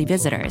global monthly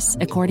visitors,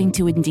 according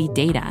to Indeed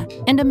data,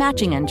 and a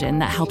matching engine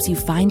that helps you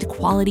find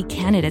quality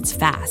candidates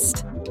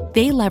fast.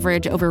 They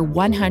leverage over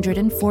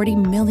 140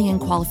 million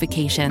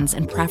qualifications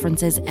and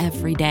preferences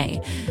every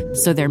day,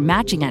 so their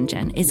matching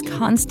engine is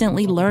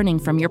constantly learning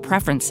from your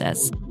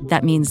preferences.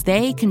 That means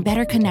they can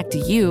better connect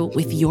you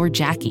with your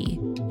Jackie.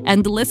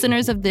 And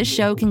listeners of this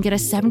show can get a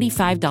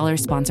 $75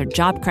 sponsored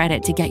job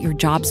credit to get your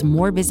jobs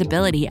more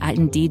visibility at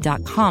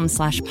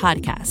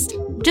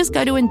Indeed.com/podcast. Just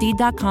go to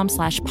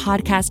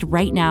Indeed.com/podcast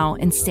right now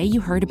and say you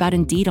heard about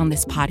Indeed on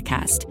this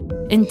podcast.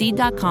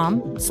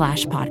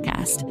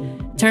 Indeed.com/podcast.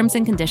 Terms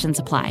and conditions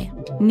apply.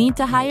 Need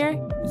to hire?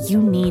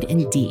 You need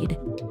Indeed.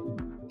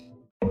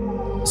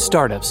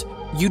 Startups,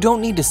 you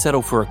don't need to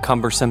settle for a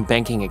cumbersome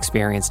banking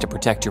experience to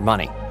protect your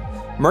money.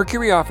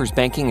 Mercury offers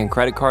banking and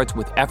credit cards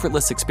with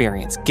effortless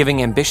experience,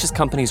 giving ambitious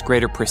companies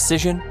greater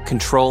precision,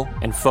 control,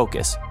 and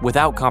focus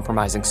without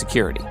compromising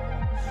security.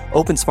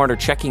 Open smarter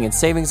checking and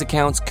savings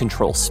accounts,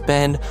 control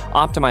spend,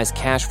 optimize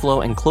cash flow,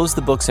 and close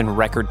the books in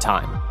record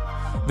time.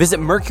 Visit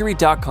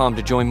Mercury.com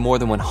to join more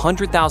than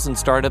 100,000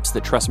 startups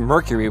that trust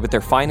Mercury with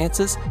their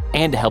finances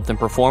and to help them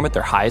perform at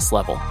their highest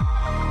level.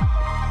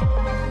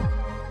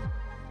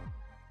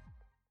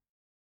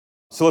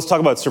 So let's talk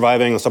about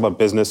surviving. Let's talk about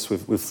business.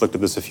 We've looked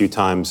at this a few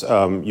times.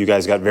 You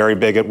guys got very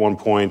big at one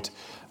point.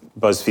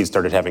 BuzzFeed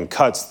started having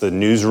cuts. The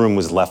newsroom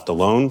was left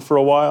alone for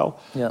a while.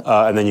 Yeah.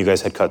 And then you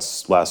guys had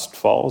cuts last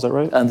fall, is that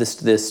right?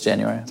 This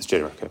January. This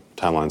January, okay.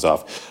 Timeline's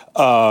off.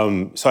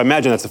 So I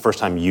imagine that's the first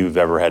time you've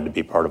ever had to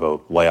be part of a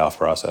layoff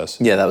process.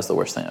 Yeah, that was the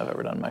worst thing I've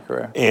ever done in my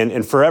career.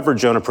 And forever,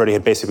 Jonah Peretti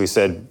had basically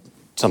said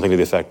something to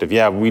the effect of,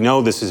 yeah, we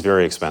know this is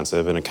very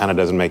expensive and it kind of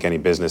doesn't make any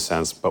business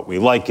sense, but we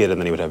like it, and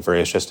then he would have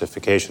various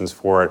justifications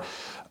for it.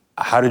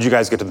 How did you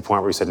guys get to the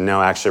point where you said,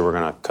 no, actually, we're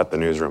going to cut the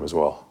newsroom as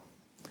well?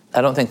 I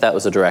don't think that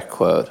was a direct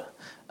quote.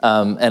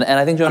 And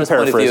I think Jonah's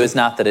point of view is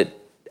not that it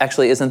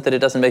actually isn't that it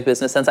doesn't make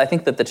business sense. I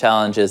think that the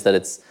challenge is that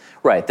it's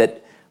right,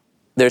 that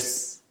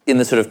there's, in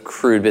the sort of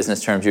crude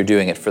business terms, you're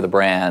doing it for the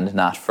brand,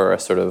 not for a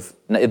sort of,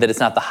 that it's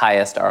not the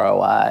highest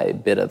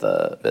ROI bit of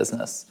the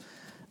business.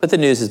 But the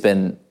news has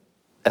been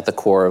at the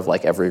core of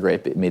like every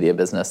great media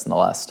business in the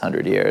last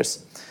 100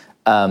 years.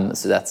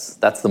 So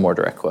that's the more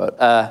direct quote.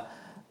 I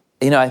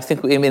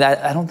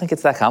don't think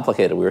it's that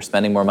complicated. We were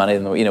spending more money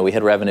than, we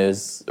had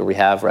revenues, or we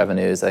have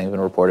revenues, I think have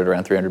been reported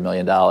around $300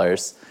 million.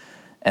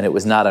 And it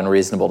was not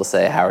unreasonable to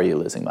say, how are you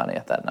losing money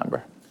at that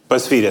number?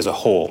 BuzzFeed as a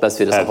whole had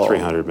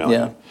 $300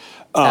 million. Yeah.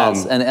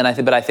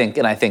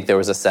 I think there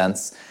was a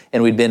sense,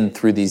 and we'd been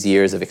through these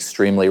years of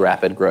extremely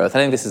rapid growth. I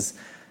think this is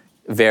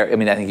I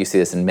think you see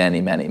this in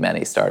many, many,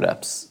 many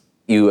startups.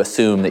 You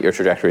assume that your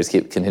trajectories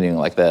keep continuing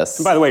like this.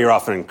 And by the way, you're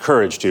often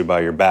encouraged to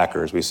by your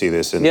backers. We see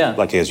this in,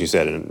 like as you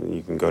said, and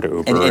you can go to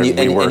Uber and you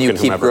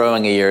keep whomever.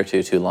 growing a year or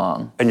two too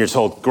long. And you're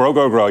told, grow,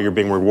 grow, grow. You're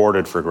being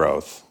rewarded for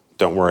growth.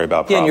 Don't worry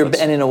about profits.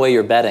 And in a way,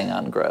 you're betting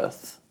on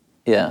growth.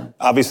 Yeah.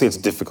 Obviously, it's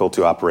difficult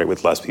to operate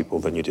with less people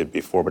than you did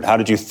before. But how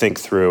did you think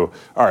through?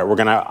 All right, we're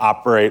going to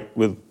operate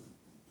with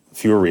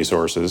fewer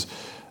resources.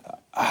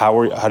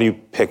 How do you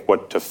pick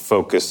what to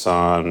focus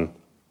on?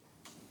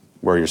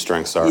 Where your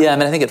strengths are. Yeah,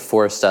 I think it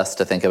forced us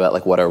to think about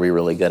like what are we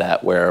really good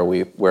at, where are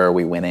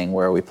we winning,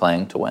 where are we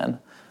playing to win,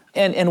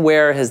 and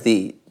where has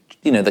the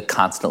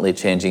constantly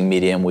changing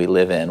medium we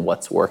live in,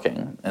 what's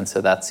working, and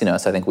so that's so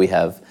I think we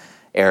have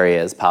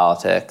areas,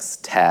 politics,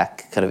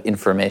 tech, kind of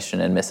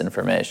information and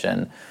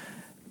misinformation,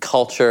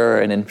 culture,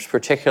 and in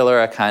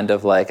particular a kind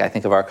of like I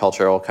think of our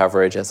cultural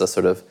coverage as a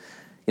sort of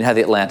how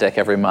the Atlantic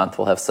every month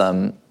will have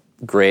some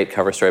great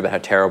cover story about how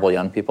terrible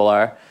young people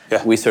are.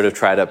 Yeah. We sort of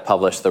try to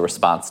publish the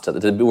response to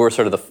we're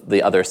sort of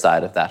the other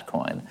side of that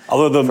coin.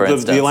 Although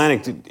the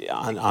Atlantic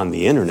on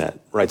the internet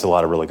writes a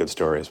lot of really good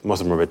stories.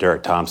 Most of them are about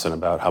Derek Thompson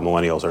about how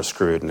millennials are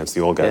screwed and it's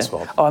the old guy's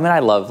fault. Oh, I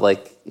love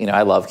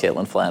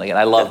Caitlin Flanagan.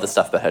 I love the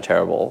stuff about how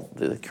terrible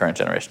the current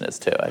generation is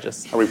too.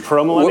 Are we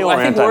pro-millennial or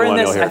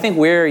anti-millennial here? I think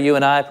we're, you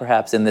and I,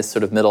 perhaps in this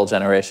sort of middle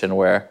generation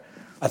where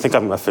I think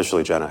I'm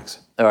officially Gen X.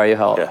 Oh, are you?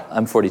 How old? Yeah.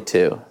 I'm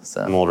 42.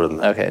 So I'm older than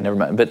that. Okay, never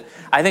mind. But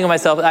I think of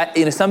myself,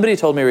 somebody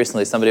told me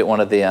recently, somebody at one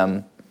of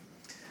the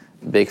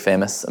big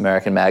famous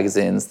American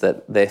magazines,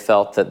 that they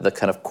felt that the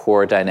kind of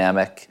core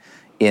dynamic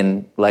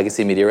in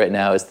legacy media right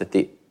now is that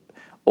the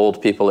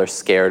old people are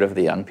scared of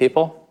the young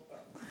people.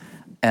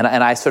 And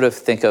I sort of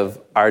think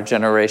of our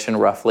generation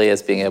roughly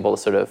as being able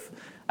to sort of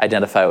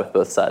identify with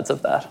both sides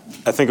of that.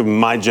 I think of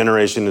my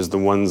generation as the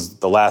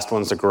last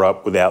ones to grow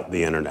up without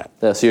the internet.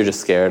 Yeah, so you're just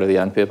scared of the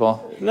young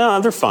people? No,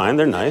 they're fine.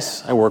 They're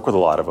nice. I work with a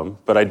lot of them.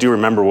 But I do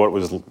remember what it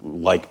was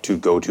like to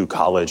go to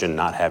college and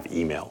not have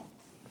email.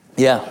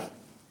 Yeah.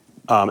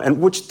 And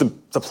which the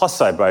plus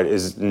side by it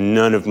is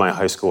none of my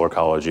high school or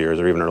college years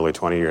or even early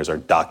 20 years are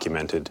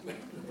documented,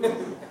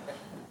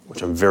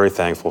 which I'm very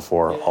thankful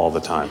for all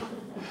the time.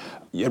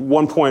 At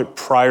one point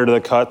prior to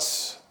the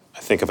cuts,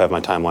 I think if I have my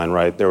timeline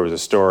right, there was a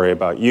story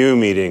about you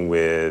meeting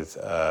with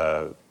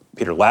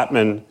Peter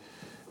Latman,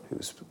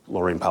 who's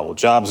Laurene Powell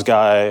Jobs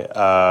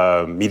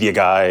guy, media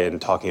guy,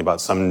 and talking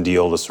about some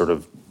deal to sort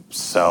of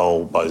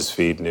sell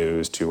BuzzFeed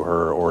News to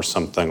her or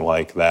something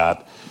like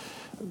that.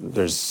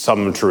 There's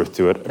some truth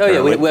to it.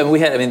 Apparently. Oh yeah, we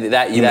had.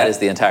 That is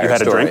the entire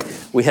story. You had a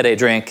drink? We had a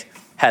drink,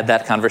 had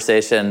that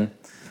conversation.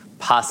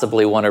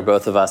 Possibly one or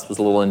both of us was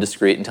a little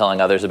indiscreet in telling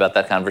others about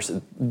that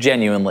conversation.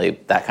 Genuinely,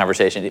 that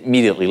conversation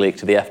immediately leaked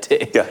to the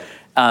FT. Yeah.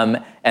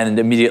 And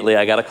immediately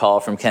I got a call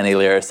from Kenny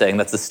Lear saying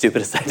that's the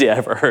stupidest idea I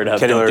ever heard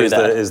of. Kenny Lear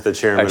is the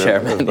chairman of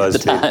BuzzFeed. At the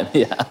time,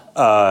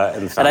 yeah.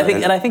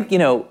 And I think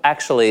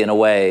actually in a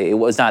way it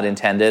was not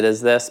intended as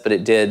this, but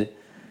it did,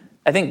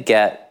 I think,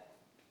 get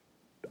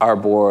our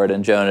board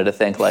and Jonah to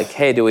think like,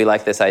 hey, do we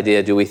like this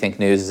idea? Do we think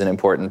news is an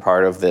important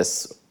part of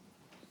this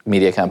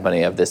media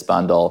company, of this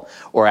bundle?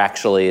 Or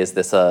actually is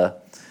this a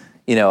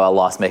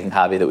loss-making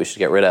hobby that we should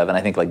get rid of? And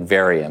I think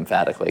very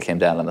emphatically came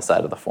down on the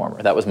side of the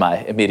former. That was my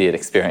immediate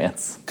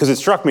experience. Because it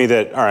struck me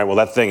that, all right, well,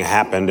 that thing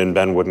happened and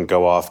Ben wouldn't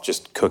go off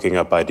just cooking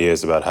up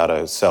ideas about how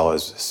to sell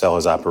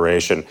his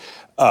operation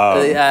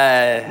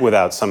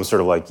without some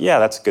sort of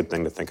that's a good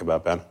thing to think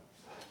about, Ben.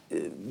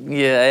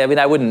 Yeah,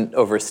 I wouldn't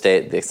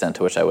overstate the extent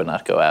to which I would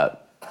not go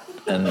out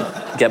and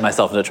get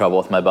myself into trouble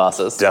with my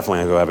bosses. Definitely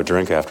gonna go have a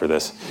drink after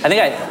this.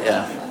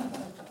 Yeah.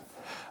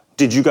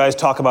 Did you guys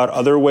talk about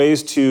other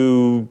ways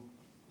to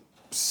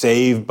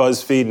save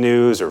BuzzFeed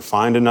News, or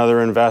find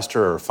another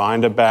investor, or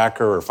find a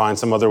backer, or find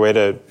some other way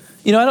to?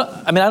 You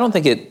know, I don't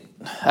think it.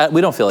 We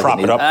don't feel like prop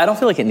it up. I don't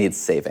feel like it needs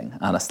saving,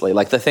 honestly.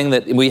 Like the thing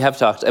that we have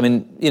talked. I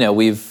mean, you know,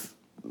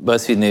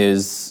 BuzzFeed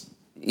News,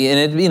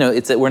 and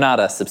we're not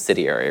a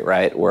subsidiary,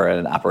 right? We're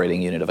an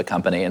operating unit of a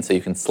company, and so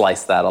you can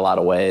slice that a lot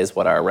of ways.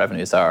 What our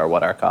revenues are,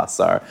 what our costs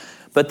are,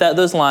 but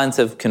those lines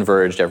have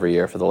converged every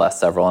year for the last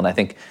several, and I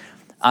think,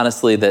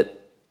 honestly, that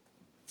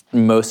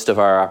most of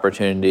our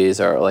opportunities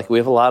are we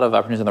have a lot of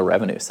opportunities on the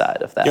revenue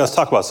side of that. Yeah, let's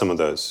talk about some of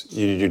those.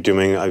 You're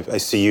doing. I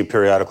see you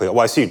periodically.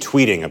 Well, I see you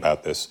tweeting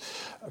about this,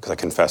 because I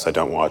confess I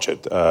don't watch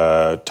it.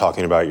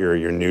 Talking about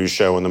your news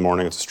show in the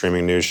morning. It's a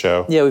streaming news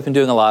show. Yeah, we've been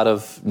doing a lot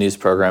of news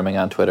programming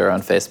on Twitter,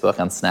 on Facebook,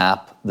 on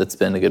Snap. That's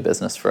been a good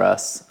business for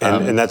us.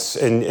 And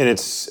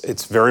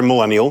it's very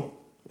millennial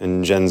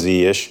and Gen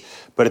Z-ish,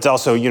 but it's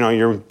also,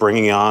 you're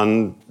bringing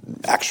on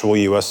actual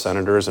U.S.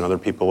 senators and other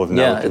people of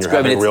note, and you're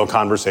having real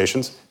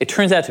conversations. It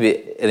turns out to be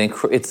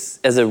it's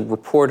as a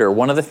reporter,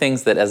 one of the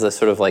things that as a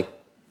sort of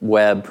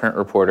web print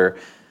reporter,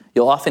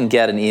 you'll often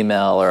get an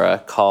email or a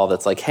call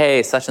that's like,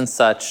 hey, such and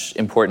such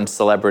important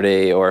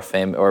celebrity or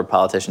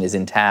politician is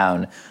in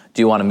town.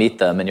 Do you want to meet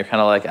them? And you're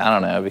kind of like, I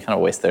don't know, it'd be kind of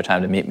waste their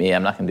time to meet me.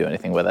 I'm not going to do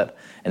anything with it.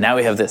 And now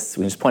we have this,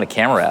 we can just point a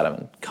camera at them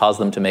and cause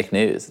them to make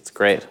news. It's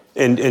great.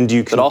 And do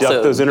you conduct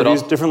those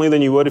interviews differently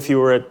than you would if you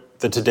were at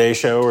the Today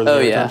Show or the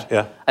New York Times?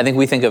 Yeah. I think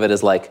we think of it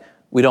as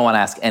we don't want to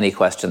ask any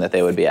question that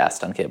they would be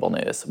asked on cable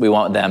news. We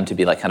want them to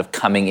be kind of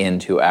coming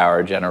into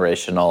our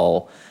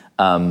generational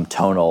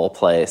tonal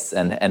place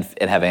and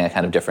having a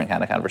kind of different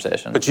kind of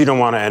conversation. But you don't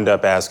want to end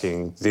up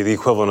asking the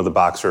equivalent of the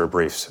boxer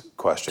briefs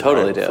question.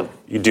 Totally right? do.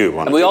 You do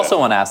want to. And we also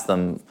want to ask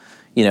them,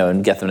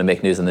 and get them to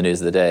make news in the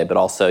news of the day. But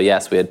also,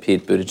 yes, we had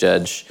Pete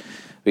Buttigieg.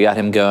 We got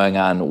him going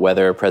on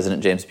whether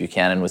President James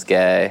Buchanan was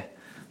gay,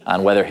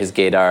 on whether his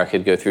gaydar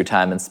could go through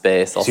time and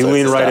space. So you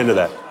lean right into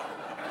that.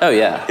 Oh,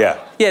 yeah. Yeah.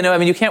 Yeah, no, I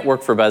mean, you can't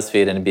work for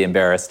BuzzFeed and be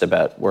embarrassed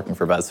about working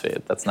for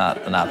BuzzFeed. That's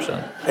not an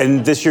option.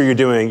 And this year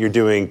you're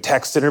doing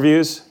text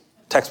interviews?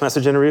 Text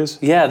message interviews?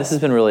 Yeah, this has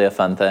been really a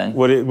fun thing.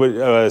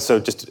 I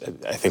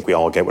think we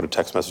all get what a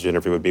text message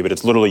interview would be, but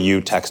it's literally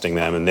you texting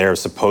them and they're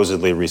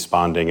supposedly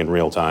responding in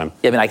real time.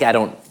 Yeah, I mean, I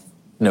don't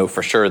know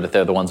for sure that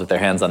they're the ones with their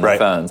hands on their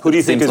phones. Who do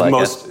you think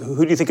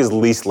is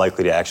least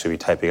likely to actually be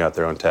typing out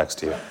their own text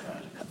to you?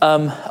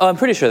 I'm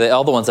pretty sure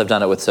all the ones I've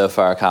done it with so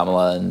far,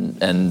 Kamala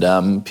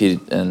and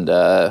Pete and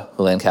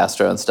Julian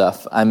Castro and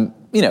stuff, I'm,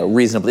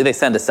 reasonably, they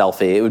send a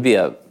selfie. It would be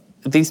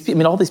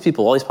all these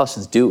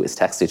politicians do is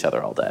text each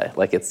other all day.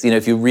 It's,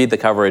 if you read the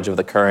coverage of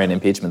the current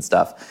impeachment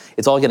stuff,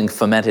 it's all getting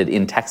fomented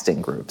in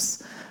texting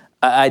groups.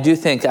 I do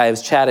think I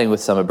was chatting with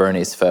some of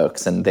Bernie's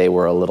folks, and they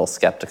were a little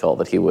skeptical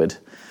that he would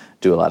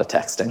do a lot of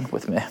texting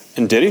with me.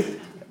 And did he?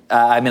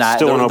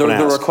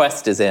 The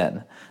request is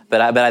in.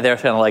 But they're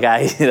kind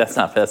of he's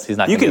not going to do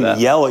that. You can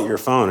yell at your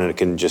phone and it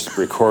can just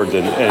record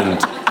and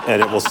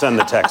it will send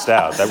the text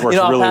out. That works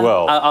really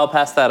well. I'll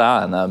pass that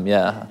on,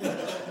 yeah.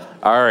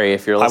 Ari,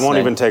 if you're listening. I won't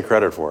even take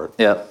credit for it.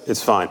 Yeah.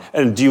 It's fine.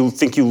 And do you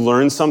think you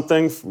learned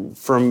something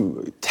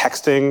from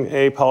texting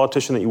a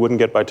politician that you wouldn't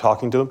get by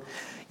talking to them?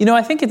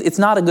 I think it's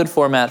not a good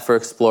format for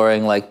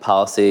exploring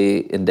policy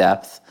in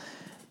depth,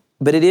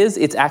 but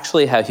it's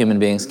actually how human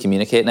beings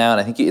communicate now,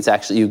 and I think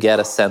you get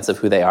a sense of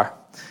who they are.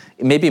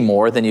 Maybe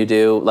more than you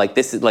do.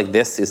 This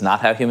is not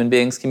how human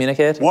beings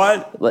communicate.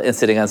 What? And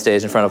sitting on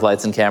stage in front of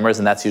lights and cameras,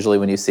 and that's usually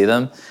when you see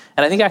them.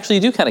 And I think actually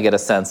you do kind of get a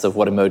sense of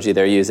what emoji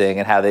they're using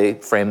and how they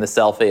frame the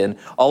selfie and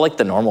all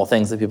the normal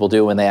things that people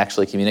do when they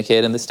actually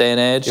communicate in this day and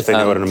age. If they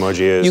know what an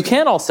emoji is. You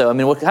can also,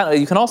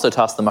 you can also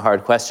toss them a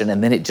hard question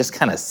and then it just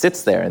kind of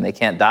sits there and they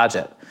can't dodge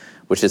it,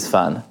 which is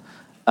fun.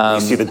 You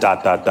see the ...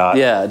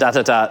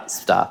 Yeah, ...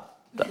 stop.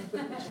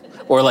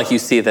 Or you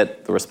see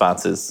that the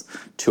response is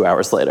 2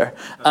 hours later.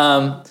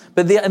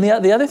 But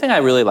the other thing I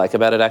really like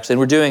about it, actually, and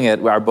we're doing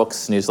it, our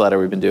books newsletter,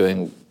 we've been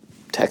doing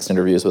text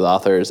interviews with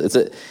authors, is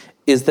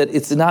that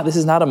this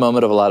is not a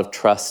moment of a lot of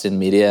trust in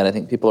media, and I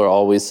think people are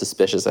always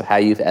suspicious of how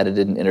you've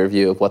edited an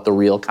interview, of what the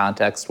real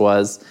context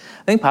was.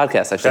 I think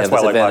podcasts actually have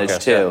this advantage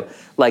too.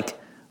 Yeah.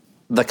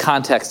 The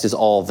context is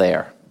all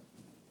there.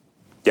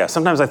 Yeah,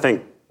 sometimes I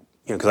think,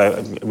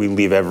 because we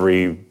leave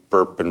every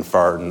burp and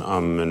fart and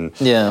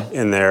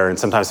in there, and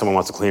sometimes someone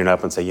wants to clean it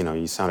up and say,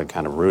 you sounded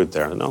kind of rude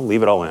there. No,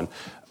 leave it all in.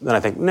 Then I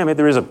think, maybe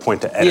there is a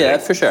point to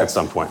edit for sure. at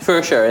some point.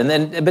 For sure. And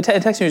then, but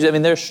text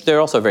interviews,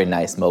 they're also a very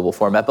nice mobile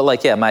format. But my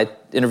DM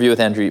interview with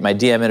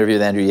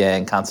Andrew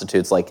Yang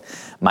constitutes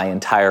my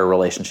entire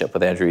relationship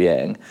with Andrew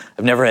Yang.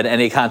 I've never had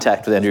any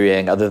contact with Andrew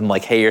Yang other than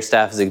hey, your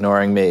staff is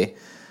ignoring me.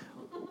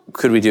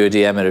 Could we do a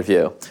DM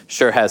interview?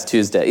 Sure, has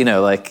Tuesday.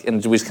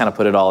 And we just kind of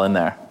put it all in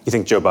there. You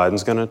think Joe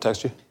Biden's going to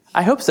text you?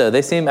 I hope so.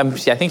 I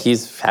think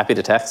he's happy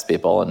to text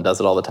people and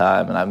does it all the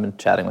time, and I've been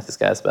chatting with these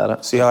guys about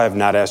it. See how I have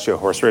not asked you a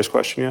horse race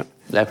question yet?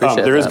 I appreciate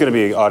that. There is going to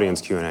be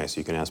audience Q&A,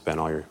 so you can ask Ben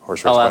all your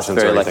horse race questions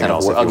or anything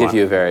else if you want. I'll give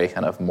you very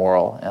kind of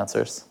moral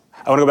answers.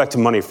 I want to go back to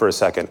money for a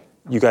second.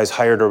 you guys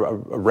hired a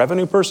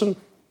revenue person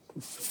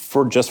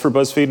for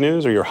BuzzFeed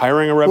News, or you're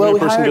hiring a revenue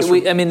person?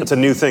 It's a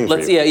new thing for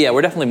you. Yeah,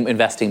 we're definitely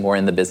investing more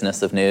in the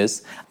business of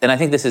news. And I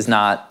think this is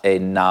not a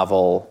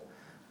novel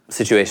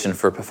situation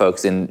for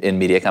folks in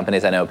media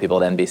companies. I know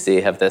people at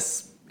NBC have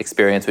this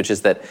experience, which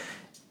is that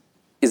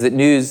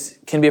news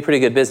can be a pretty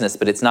good business,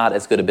 but it's not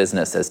as good a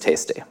business as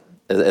Tasty,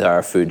 as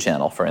our food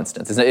channel, for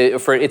instance.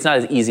 It's not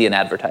as easy an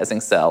advertising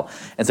sell.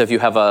 And so if you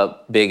have a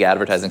big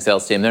advertising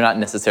sales team, they're not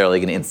necessarily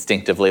going to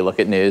instinctively look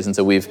at news. And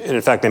so and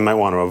in fact, they might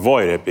want to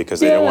avoid it because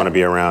they don't want to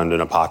be around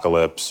an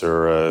apocalypse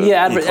or a E.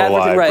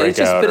 coli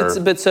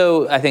breakout.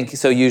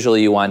 So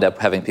usually you wind up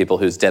having people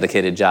whose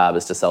dedicated job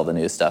is to sell the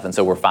news stuff. And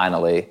so we're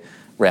finally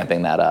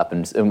ramping that up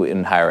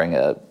and hiring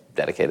a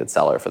dedicated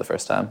seller for the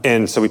first time.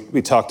 And so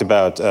we talked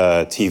about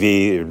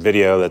TV,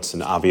 video. That's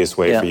an obvious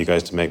way for you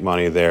guys to make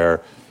money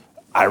there.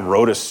 I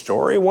wrote a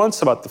story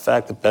once about the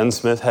fact that Ben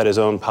Smith had his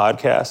own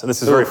podcast. And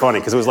this is very funny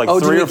because it was like 3 or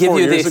 4 years ago. Oh,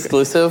 did we give you the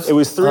exclusive? It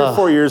was 3 or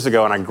 4 years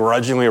ago, and I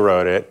grudgingly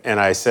wrote it. And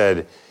I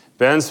said,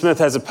 Ben Smith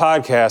has a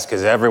podcast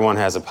because everyone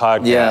has a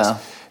podcast. Yeah.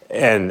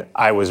 And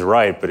I was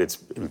right, but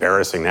it's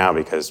embarrassing now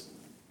because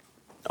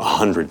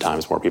 100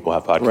 times more people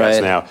have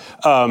podcasts now.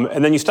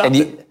 And then you stopped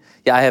it.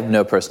 Yeah, I have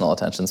no personal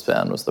attention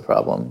span was the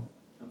problem.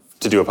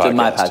 To do a podcast?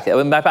 My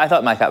podcast. I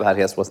thought my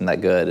podcast wasn't that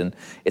good, and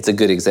it's a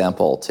good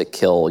example to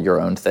kill your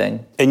own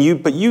thing.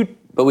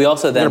 But we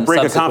also then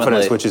break a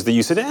confidence, which is that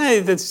you said, hey,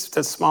 that's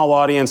a small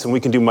audience, and we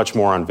can do much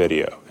more on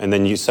video. And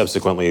then you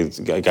subsequently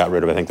got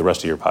rid of, I think, the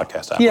rest of your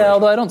podcast operation. Yeah,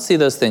 although I don't see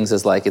those things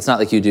as it's not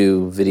like you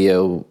do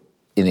video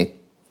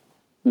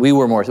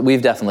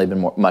we've definitely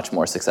been much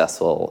more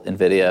successful in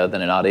video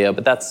than in audio,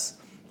 but that's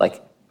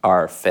like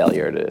our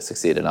failure to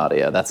succeed in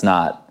audio. That's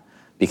not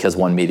because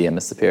one medium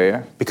is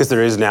superior. Because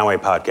there is now a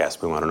podcast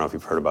boom. I don't know if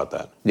you've heard about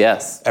that.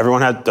 Yes.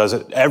 Everyone does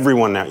it.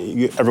 Everyone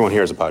here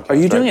has a podcast. Are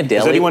you doing a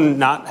daily? Does anyone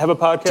not have a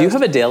podcast? Do you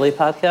have a daily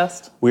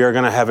podcast? We are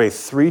going to have a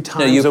 3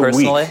 times a week. No, you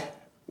personally?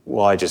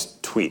 Well, I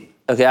just tweet.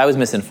 Okay, I was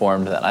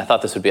misinformed then. I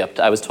thought this would be up.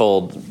 I was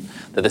told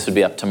that this would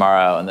be up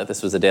tomorrow and that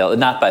this was a daily,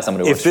 not by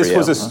someone who works for you. If this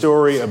was a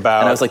story about...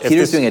 And I was like,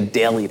 Peter's doing a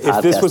daily podcast.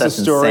 If this was a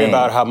story insane.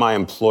 about how my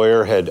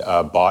employer had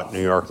bought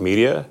New York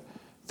media,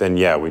 then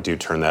yeah, we do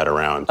turn that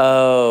around.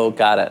 Oh,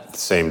 got it. The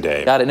same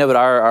day. Got it. No, but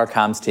our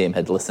comms team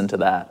had listened to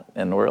that,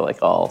 and we're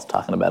like all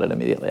talking about it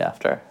immediately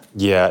after.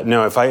 Yeah,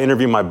 no, if I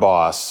interview my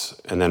boss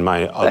and then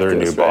my other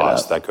new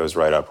boss, that goes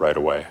right up right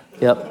away.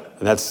 Yep.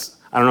 And I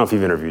don't know if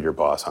you've interviewed your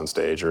boss on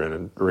stage or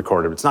in a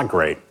recorded, but it's not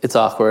great. It's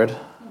awkward.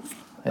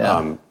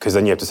 Yeah. Because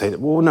then you have to say,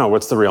 well, no,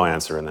 what's the real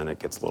answer? And then it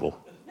gets a little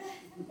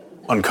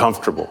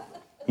uncomfortable.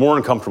 More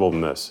uncomfortable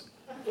than this.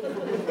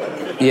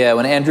 Yeah,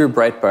 when Andrew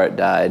Breitbart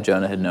died,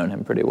 Jonah had known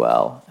him pretty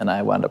well, and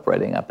I wound up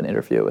writing up an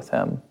interview with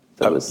him.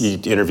 You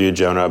interviewed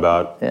Jonah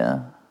about...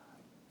 Yeah.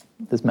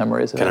 His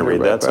memories of Can Andrew I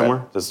read Breitbart. that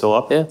somewhere? Is it still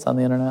up? Yeah, it's on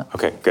the internet.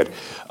 Okay, good.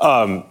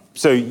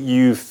 So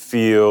you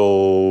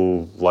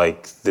feel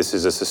like this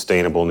is a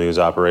sustainable news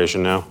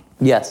operation now?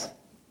 Yes. Do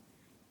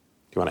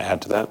you want to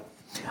add to that?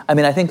 I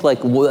mean, I think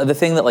the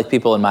thing that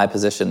people in my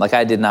position,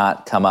 I did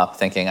not come up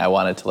thinking I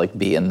wanted to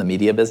be in the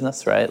media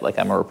business, right?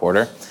 I'm a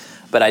reporter.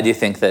 But I do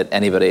think that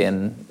anybody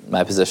in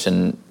my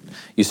position,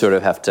 you sort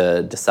of have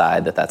to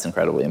decide that that's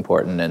incredibly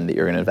important and that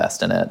you're going to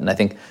invest in it. And I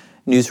think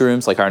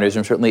newsrooms, like our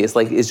newsroom certainly,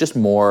 is just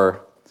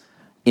more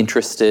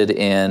interested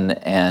in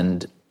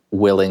and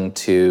willing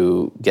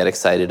to get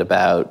excited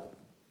about,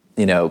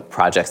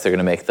 projects that are going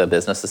to make the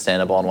business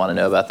sustainable and want to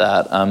know about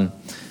that.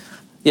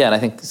 Yeah, and I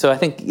think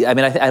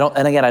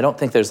I don't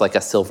think there's a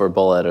silver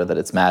bullet or that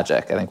it's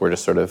magic. I think we're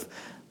just sort of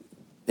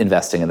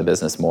investing in the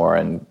business more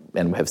and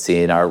have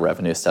seen our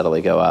revenue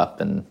steadily go up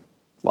and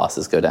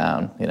losses go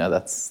down.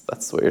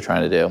 That's what you're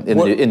trying to do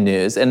in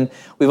news. And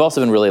we've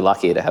also been really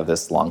lucky to have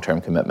this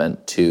long-term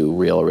commitment to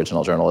real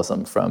original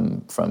journalism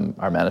from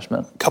our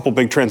management. A couple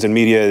big trends in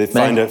media.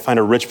 Find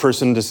a rich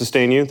person to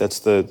sustain you.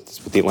 That's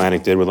what The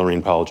Atlantic did with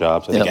Lorene Powell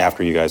Jobs, I think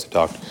after you guys had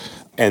talked.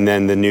 And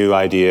then the new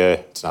idea,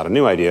 it's not a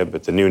new idea,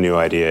 but the new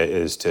idea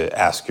is to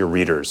ask your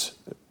readers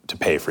to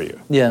pay for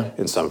you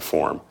in some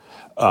form.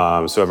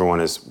 So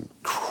everyone is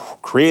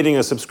creating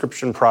a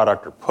subscription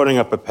product or putting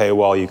up a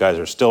paywall. You guys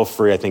are still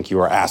free. I think you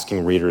are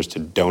asking readers to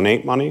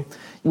donate money.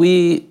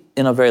 We,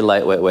 in a very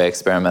lightweight way,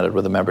 experimented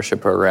with a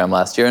membership program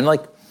last year. And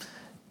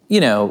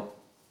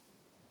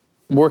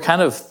we're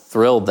kind of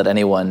thrilled that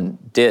anyone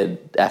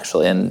did,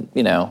 actually. And,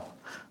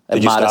 a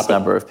modest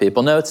number of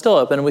people. No, it's still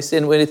open. It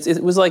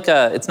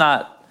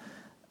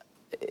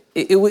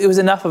was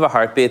enough of a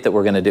heartbeat that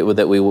we're going to do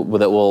that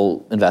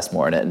we'll invest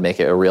more in it and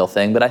make it a real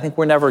thing. But I think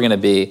we're never going to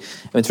be.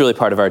 It's really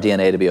part of our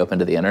DNA to be open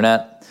to the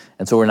internet,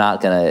 and so we're not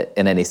going to,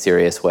 in any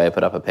serious way,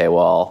 put up a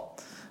paywall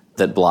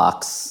that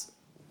blocks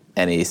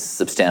any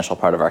substantial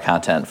part of our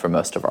content for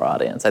most of our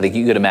audience. I think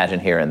you could imagine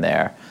here and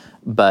there,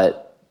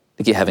 but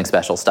having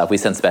special stuff. We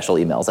send special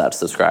emails out to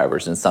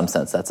subscribers. In some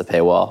sense, that's a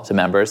paywall to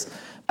members.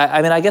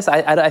 I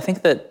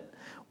think that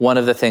one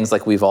of the things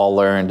like we've all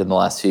learned in the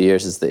last few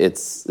years is that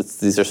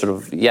these are sort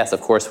of, yes, of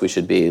course we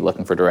should be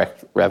looking for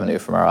direct revenue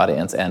from our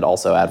audience and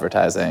also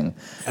advertising.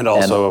 And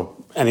also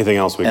anything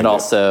else we can do. And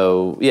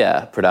also,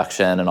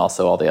 production and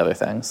also all the other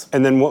things.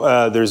 And then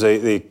there's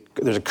a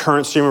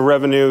current stream of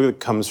revenue that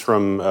comes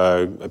from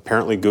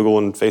apparently Google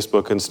and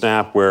Facebook and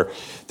Snap, where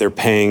they're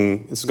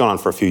paying, this has gone on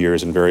for a few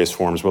years in various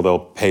forms, where they'll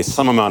pay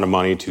some amount of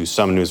money to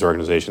some news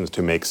organizations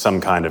to make some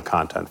kind of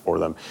content for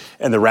them.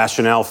 And the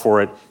rationale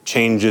for it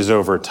changes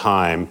over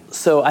time.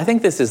 So I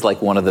think this is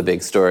like one of the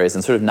big stories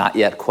and sort of not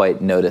yet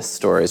quite noticed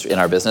stories in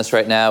our business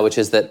right now, which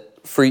is that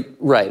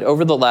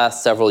over the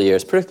last several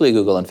years, particularly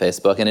Google and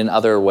Facebook, and in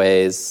other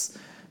ways,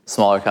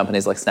 smaller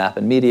companies like Snap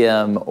and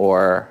Medium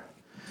or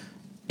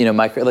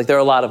there are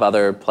a lot of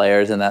other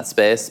players in that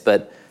space,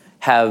 but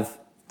have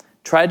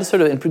tried to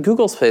sort of, in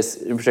Google's space,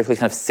 in particular,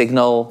 kind of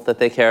signal that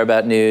they care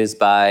about news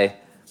by,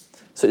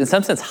 so in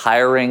some sense,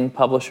 hiring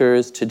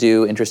publishers to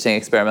do interesting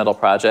experimental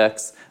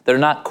projects that are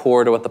not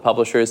core to what the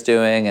publisher is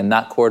doing and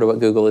not core to what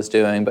Google is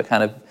doing, but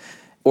kind of,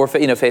 or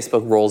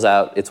Facebook rolls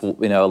out its a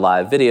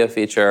live video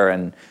feature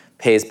and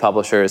pays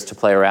publishers to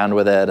play around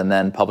with it, and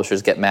then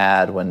publishers get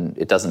mad when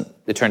it doesn't.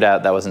 It turned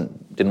out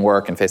that didn't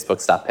work, and Facebook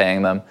stopped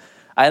paying them.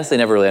 I honestly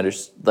never really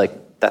understood,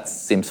 that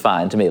seems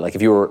fine to me.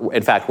 If you were,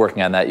 in fact,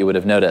 working on that, you would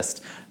have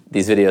noticed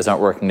these videos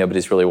aren't working,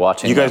 nobody's really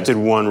watching them. You guys did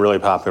one really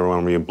popular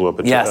one where you blew up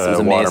a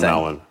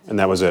watermelon, and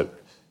that was it.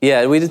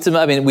 Yeah, we did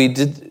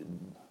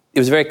it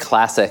was a very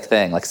classic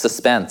thing,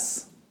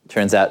 suspense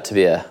turns out to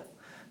be a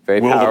very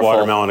powerful... Will the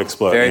watermelon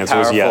explode? Very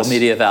powerful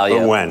media value.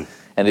 But when?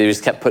 And they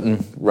just kept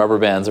putting rubber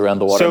bands around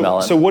the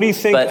watermelon. So what do you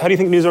think, how do you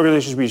think news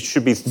organizations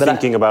should be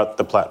thinking about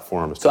the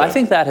platforms today?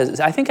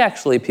 So I think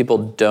actually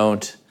people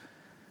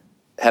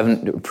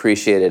haven't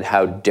appreciated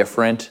how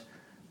different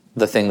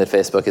the thing that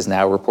Facebook is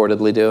now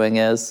reportedly doing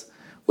is,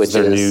 which is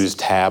their news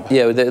tab.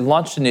 Yeah, they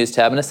launched a news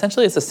tab, and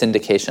essentially it's a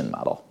syndication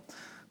model,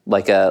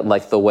 like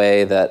the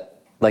way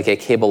that a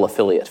cable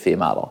affiliate fee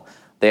model.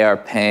 They are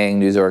paying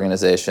news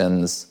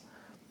organizations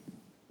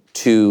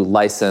to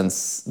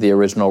license the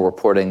original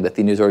reporting that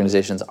the news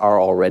organizations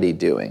are already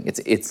doing.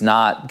 It's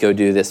not go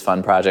do this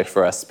fun project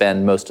for us,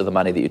 spend most of the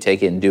money that you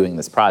take in doing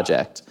this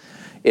project.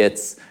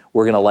 It's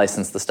we're going to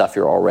license the stuff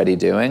you're already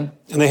doing.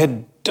 And they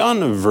had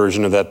done a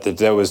version of that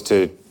was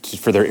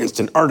for their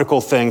instant article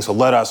thing, so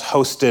let us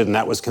host it, and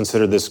that was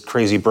considered this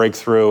crazy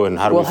breakthrough, and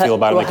how do we feel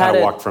about it? And they kind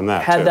of walked from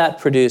that, Had that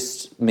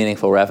produced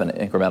meaningful revenue,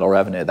 incremental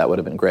revenue, that would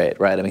have been great,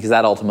 right? Because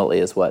that ultimately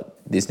is what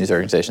these news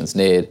organizations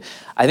need.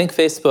 I think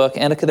Facebook,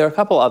 and there are a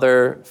couple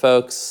other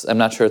folks, I'm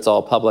not sure it's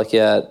all public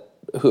yet,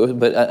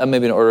 but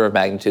maybe an order of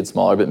magnitude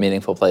smaller but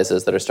meaningful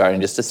places that are starting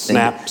just to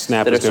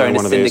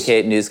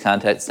syndicate news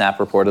content. Snap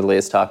reportedly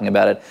is talking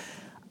about it.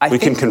 We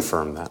can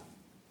confirm that.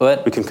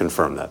 What? We can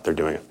confirm that they're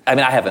doing it. I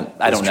mean, I haven't.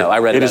 I don't know. I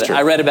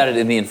read about it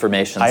in the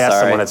information. I asked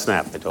someone at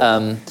Snap. They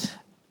told me.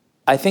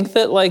 I think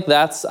that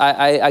that's.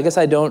 I guess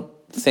I don't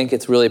think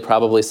it's really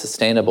probably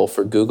sustainable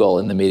for Google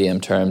in the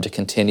medium term to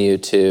continue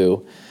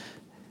to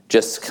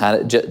just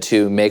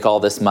to make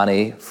all this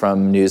money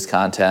from news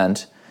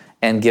content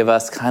and give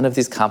us kind of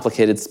these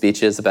complicated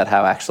speeches about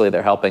how actually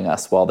they're helping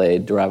us while they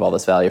derive all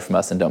this value from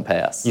us and don't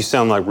pay us. You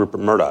sound like Rupert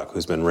Murdoch,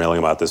 who's been railing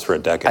about this for a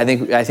decade.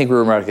 I think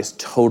Rupert Murdoch is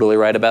totally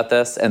right about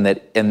this,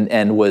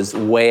 and was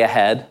way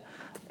ahead.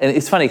 And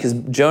it's funny because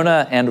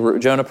Jonah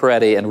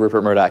Peretti and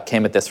Rupert Murdoch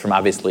came at this from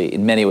obviously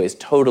in many ways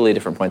totally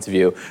different points of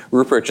view.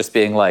 Rupert just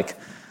being in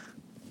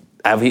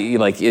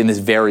this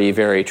very,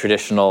 very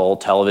traditional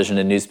television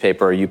and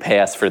newspaper, you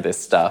pay us for this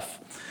stuff.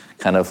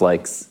 Kind of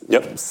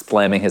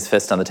slamming his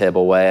fist on the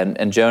table way.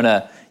 And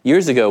Jonah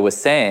years ago was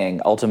saying,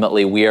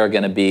 ultimately, we are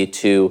going to be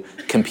to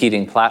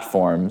competing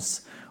platforms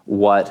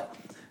what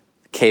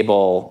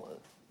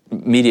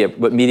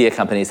media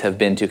companies have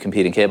been to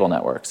competing cable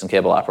networks and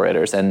cable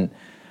operators. And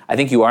I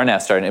think you are now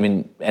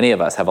starting, any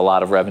of us have a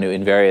lot of revenue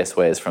in various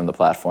ways from the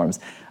platforms.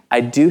 I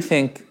do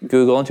think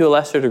Google, and to a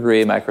lesser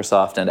degree,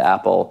 Microsoft and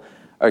Apple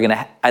are going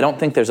to, I don't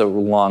think there's a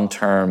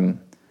long-term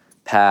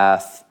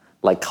path,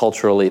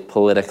 culturally,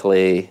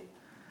 politically,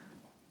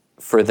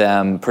 for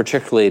them,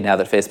 particularly now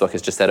that Facebook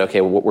has just said, okay,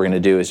 what we're going to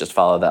do is just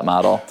follow that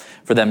model,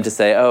 for them to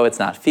say, oh, it's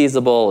not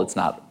feasible, it's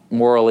not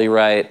morally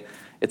right.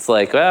 It's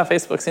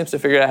Facebook seems to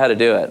figure out how to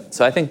do it.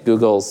 So I think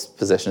Google's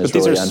position is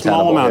really untenable. But these are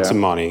small amounts of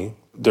money.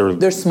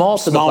 They're small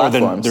to the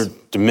platforms. They're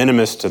de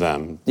minimis to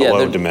them,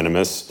 below de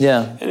minimis.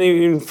 Yeah. And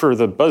even for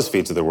the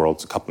BuzzFeeds of the world,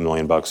 it's a couple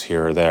 $1 million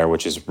here or there,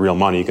 which is real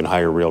money. You can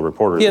hire real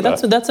reporters. Yeah,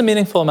 that's a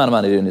meaningful amount of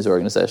money to a news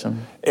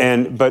organization.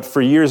 But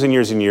for years and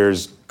years and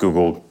years,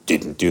 Google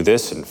didn't do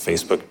this, and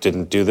Facebook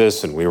didn't do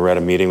this, and we were at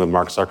a meeting with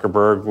Mark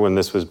Zuckerberg when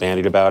this was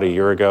bandied about a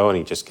year ago, and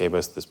he just gave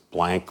us this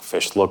blank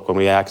fish look when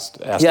we asked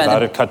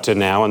about it. Cut to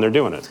now, and they're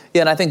doing it.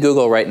 Yeah, and I think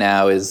Google right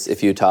now is,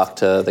 if you talk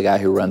to the guy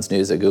who runs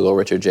news at Google,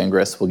 Richard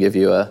Gingras, will give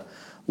you a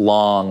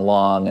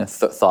long and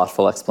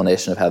thoughtful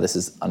explanation of how this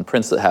is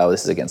how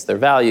this is against their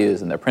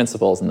values and their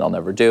principles, and they'll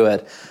never do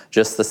it.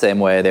 Just the same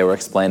way they were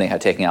explaining how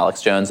taking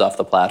Alex Jones off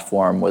the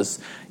platform was,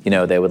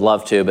 they would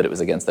love to, but it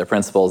was against their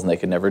principles and they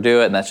could never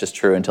do it. And that's just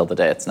true until the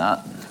day it's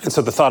not. And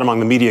so the thought among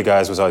the media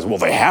guys was always, well,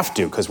 they have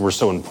to because we're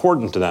so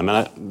important to them.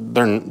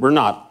 And we're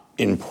not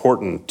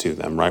important to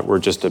them, right? We're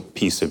just a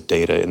piece of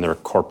data in their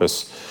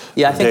corpus.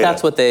 Yeah, I think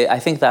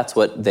that's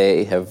what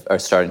they are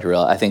starting to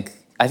realize.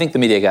 I think the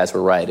media guys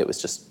were right. It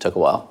just took a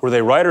while. Were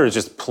they right, or is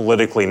just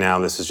politically now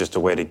this is just a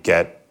way to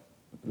get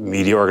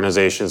media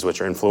organizations, which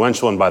are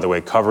influential and, by the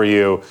way, cover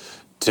you,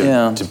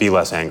 to be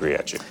less angry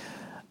at you?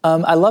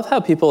 I love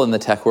how people in the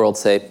tech world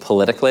say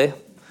politically,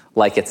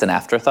 like it's an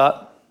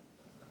afterthought.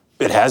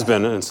 It has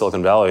been in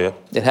Silicon Valley.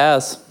 It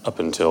has. Up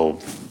until,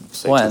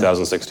 say,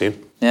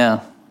 2016.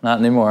 Yeah, not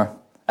anymore.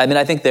 I mean,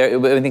 I think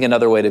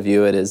another way to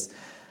view it is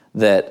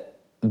that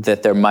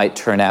there might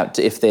turn out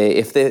to, if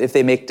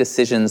they make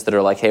decisions that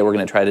are like, hey, we're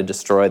going to try to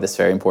destroy this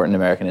very important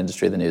American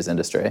industry, the news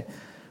industry,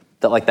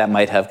 that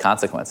might have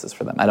consequences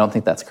for them. I don't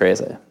think that's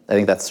crazy. I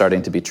think that's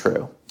starting to be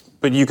true.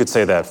 But you could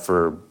say that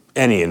for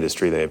any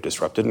industry they have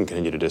disrupted and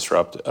continue to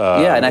disrupt.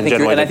 And I think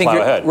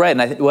you're ahead. Right.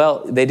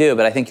 And they do,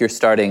 but I think you're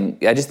starting.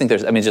 I just think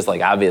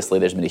obviously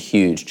there's been a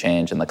huge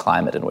change in the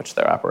climate in which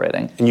they're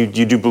operating. And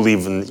you do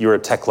believe you're a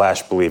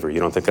Techlash believer. You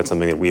don't think that's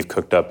something that we've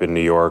cooked up in New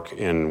York,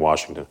 in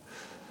Washington?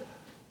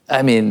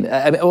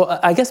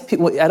 I guess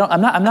people.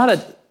 I'm not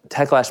a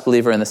Techlash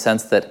believer in the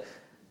sense that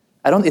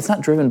it's not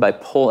driven by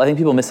poll. I think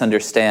people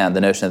misunderstand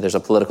the notion that there's a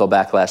political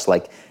backlash.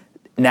 Like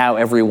now,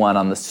 everyone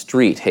on the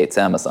street hates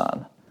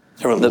Amazon.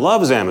 Everyone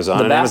loves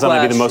Amazon, and Amazon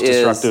may be the most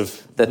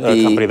destructive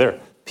company there.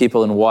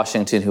 People in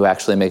Washington who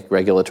actually make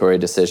regulatory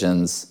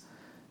decisions,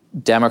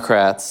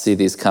 Democrats see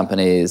these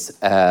companies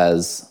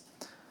as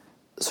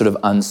sort of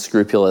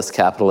unscrupulous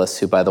capitalists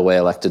who, by the way,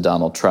 elected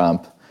Donald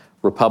Trump.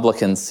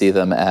 Republicans see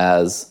them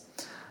as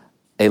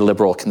a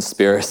liberal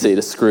conspiracy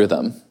to screw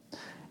them.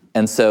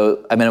 And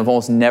so, I've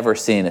almost never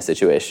seen a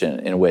situation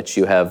in which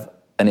you have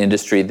an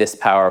industry this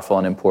powerful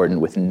and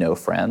important with no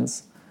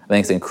friends. I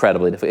think it's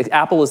incredibly difficult.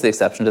 Apple is the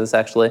exception to this,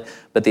 actually,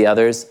 but the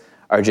others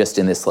are just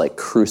in this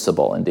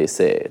crucible in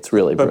DC. It's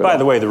really brutal. But by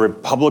the way, the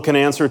Republican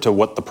answer to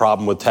what the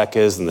problem with tech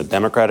is and the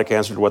Democratic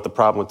answer to what the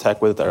problem with tech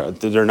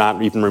they're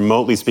not even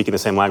remotely speaking the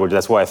same language.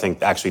 That's why I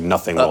think actually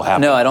nothing will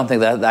happen. No, I don't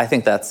think that. I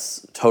think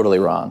that's totally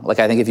wrong. I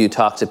think if you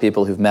talk to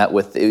people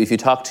if you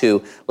talk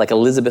to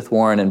Elizabeth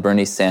Warren and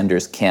Bernie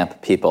Sanders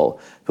camp people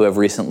who have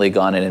recently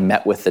gone in and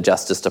met with the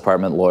Justice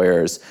Department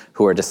lawyers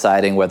who are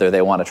deciding whether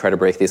they want to try to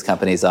break these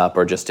companies up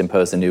or just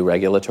impose a new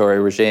regulatory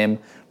regime,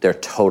 they're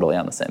totally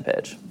on the same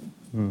page.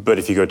 But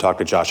if you go talk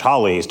to Josh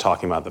Hawley, he's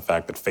talking about the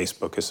fact that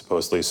Facebook is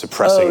supposedly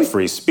suppressing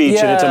free speech,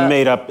 and it's a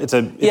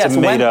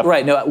made-up.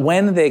 Right. No,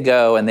 when they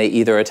go and they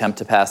either attempt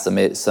to pass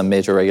some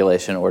major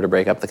regulation or to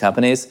break up the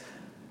companies,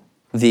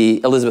 the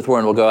Elizabeth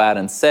Warren will go out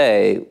and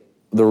say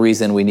the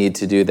reason we need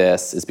to do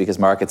this is because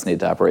markets need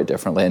to operate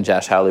differently, and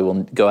Josh Hawley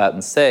will go out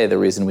and say the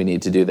reason we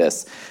need to do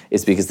this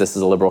is because this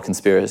is a liberal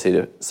conspiracy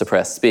to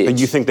suppress speech. But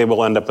you think they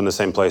will end up in the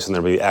same place and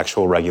there'll be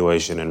actual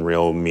regulation and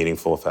real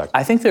meaningful effect?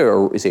 I think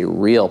there is a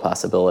real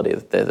possibility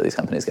that these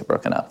companies get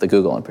broken up, the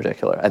Google in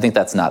particular. I think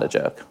that's not a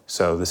joke.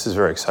 So this is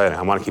very exciting.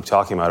 I want to keep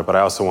talking about it, but I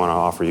also want to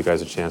offer you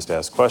guys a chance to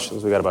ask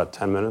questions. We got about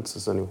 10 minutes.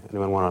 Does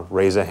anyone want to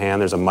raise a hand?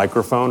 There's a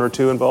microphone or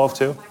two involved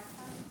too.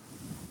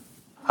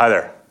 Hi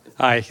there.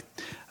 Hi.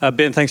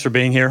 Ben, thanks for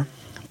being here.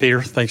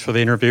 Peter, thanks for the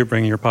interview,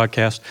 bringing your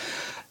podcast.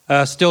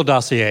 Steele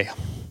dossier.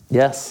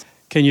 Yes.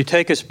 Can you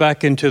take us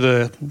back into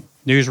the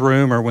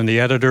newsroom or when the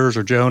editors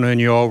or Jonah and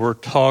you all were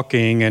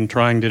talking and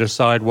trying to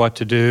decide what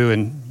to do,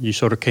 and you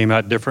sort of came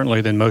out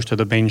differently than most of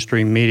the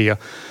mainstream media?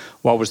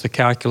 What was the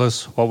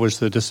calculus? What was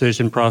the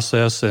decision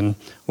process? And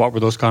what were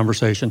those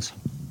conversations?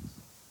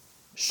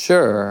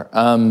 Sure.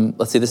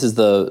 Let's see, this is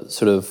the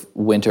sort of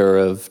winter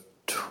of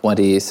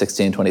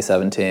 2016,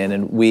 2017,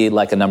 and we,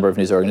 like a number of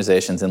news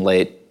organizations in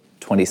late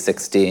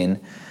 2016,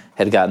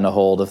 had gotten a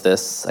hold of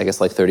this,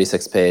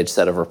 36-page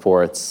set of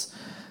reports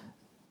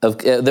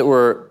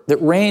that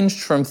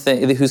ranged from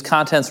whose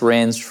contents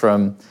ranged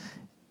from,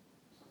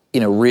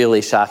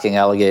 really shocking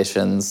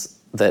allegations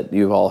that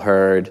you've all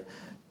heard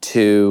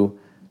to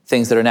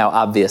things that are now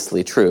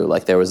obviously true,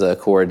 like there was a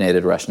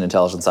coordinated Russian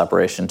intelligence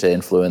operation to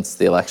influence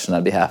the election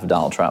on behalf of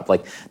Donald Trump.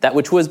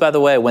 Which was, by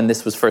the way, when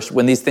these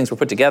things were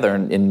put together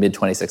in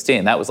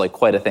mid-2016, that was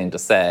quite a thing to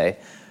say.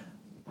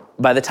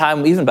 By the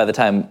time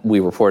we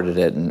reported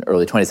it in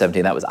early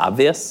 2017, that was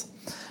obvious.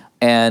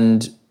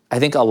 And I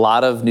think a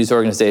lot of news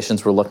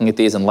organizations were looking at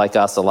these, and like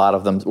us, a lot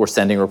of them were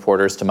sending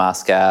reporters to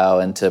Moscow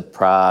and to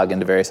Prague and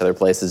to various other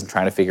places and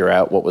trying to figure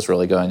out what was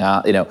really going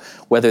on,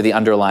 whether the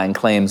underlying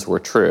claims were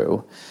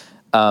true.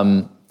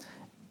 And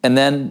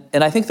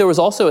I think there was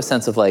also a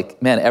sense of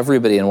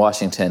everybody in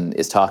Washington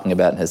is talking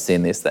about and has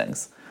seen these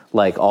things.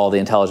 All the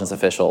intelligence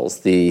officials,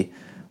 the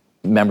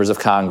members of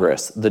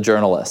Congress, the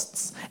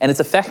journalists. And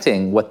it's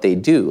affecting what they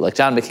do.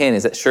 John McCain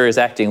is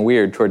acting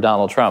weird toward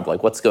Donald Trump.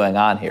 What's going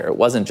on here? It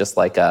wasn't just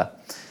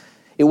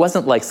it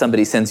wasn't like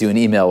somebody sends you an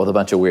email with a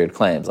bunch of weird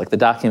claims. Like the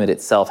document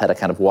itself had a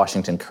kind of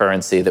Washington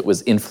currency that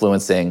was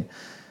influencing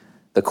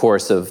the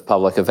course of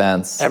public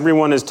events.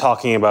 Everyone is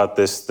talking about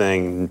this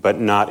thing, but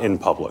not in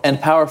public. And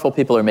powerful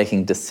people are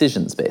making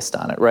decisions based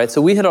on it, right? So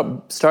we had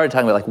started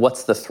talking about like,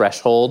 what's the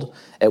threshold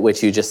at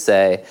which you just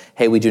say,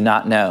 hey, we do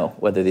not know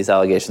whether these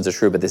allegations are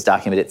true, but this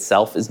document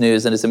itself is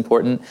news and is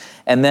important.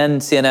 And then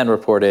CNN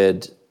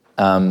reported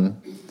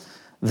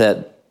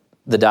that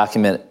the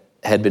document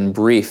had been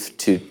briefed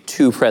to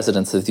 2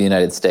 presidents of the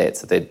United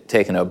States, that they'd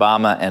taken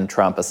Obama and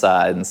Trump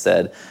aside and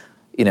said,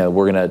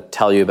 we're going to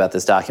tell you about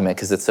this document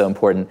because it's so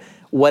important.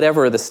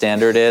 Whatever the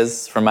standard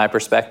is, from my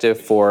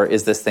perspective, for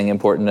is this thing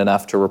important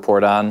enough to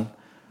report on,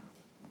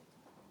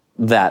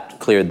 that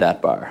cleared that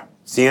bar.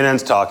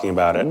 CNN's talking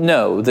about it.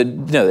 No,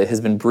 it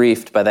has been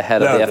briefed by the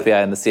head of the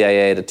FBI and the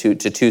CIA to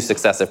 2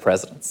 successive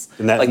presidents.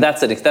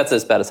 That's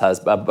about as high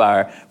as a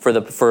bar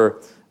for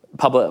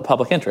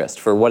public interest,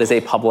 for what is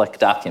a public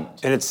document.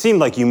 And it seemed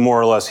like you more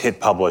or less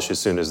hit publish as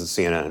soon as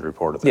the CNN had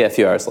reported it. Yeah, a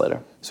few hours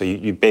later. So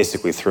you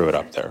basically threw it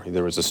up there.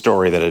 There was a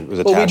story that it was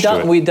attached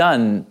to it. We'd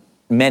done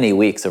many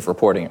weeks of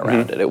reporting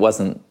around it. It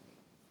wasn't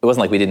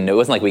like we didn't know. It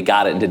wasn't like we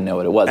got it and didn't know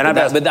what it was.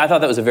 But I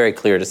thought that was a very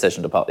clear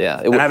decision to publish. Yeah.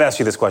 And I've asked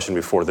you this question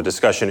before. The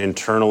discussion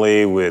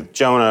internally with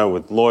Jonah,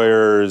 with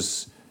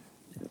lawyers,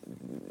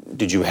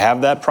 did you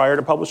have that prior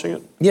to publishing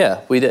it? Yeah,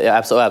 we did.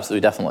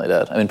 Absolutely, definitely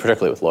did. I mean,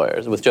 particularly with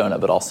lawyers, with Jonah,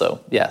 but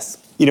also, yes.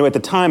 At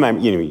the time,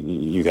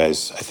 you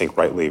guys, I think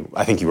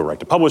you were right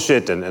to publish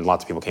it, and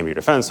lots of people came to your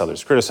defense,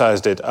 others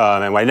criticized it.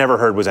 And what I never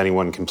heard was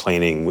anyone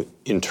complaining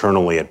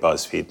internally at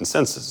BuzzFeed. And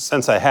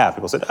since I have,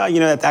 people said,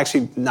 that's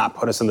actually not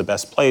put us in the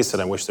best place,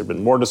 and I wish there'd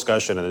been more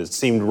discussion, and it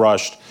seemed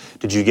rushed.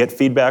 Did you get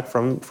feedback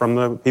from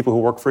the people who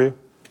work for you?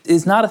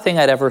 It's not a thing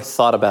I'd ever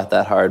thought about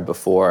that hard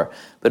before.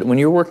 But when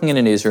you're working in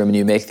a newsroom and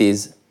you make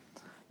these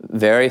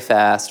very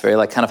fast,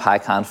 very kind of high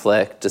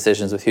conflict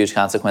decisions with huge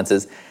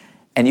consequences,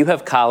 and you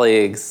have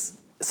colleagues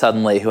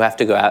suddenly who have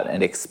to go out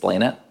and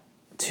explain it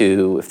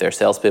to, if they're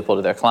salespeople,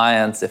 to their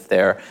clients, if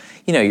they're,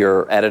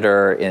 your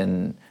editor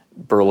in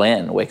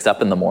Berlin wakes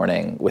up in the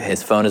morning with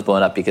his phone is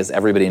blown up because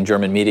everybody in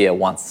German media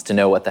wants to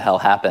know what the hell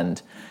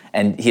happened.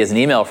 And he has an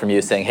email from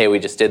you saying, hey, we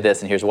just did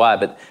this and here's why.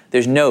 But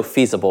there's no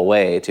feasible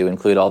way to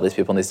include all these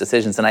people in these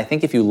decisions. And I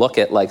think if you look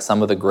at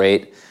some of the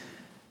great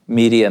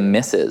media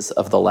misses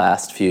of the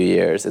last few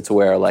years, it's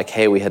where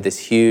hey, we had this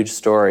huge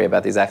story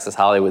about these Access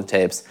Hollywood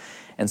tapes.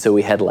 And so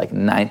we had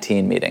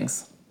 19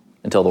 meetings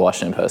until the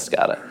Washington Post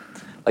got it.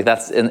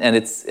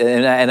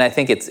 And I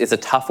think it's a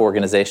tough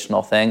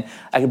organizational thing.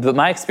 But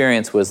my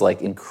experience was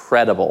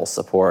incredible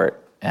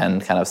support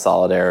and kind of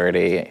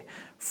solidarity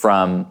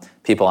from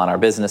people on our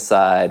business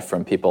side,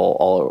 from people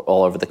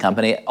all over the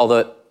company.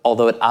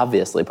 Although it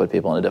obviously put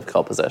people in a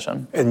difficult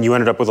position. And you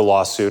ended up with a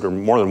lawsuit, or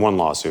more than one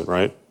lawsuit,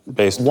 right?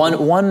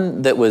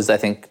 One that was, I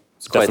think,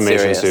 quite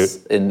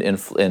serious in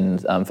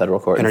federal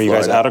court. And are you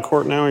guys out of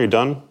court now? Are you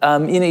done?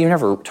 You're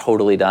never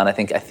totally done. I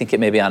think it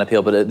may be on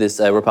appeal, but this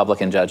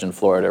Republican judge in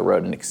Florida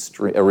wrote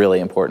a really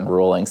important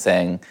ruling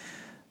saying,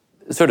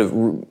 sort of,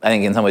 I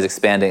think in some ways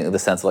expanding the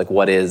sense of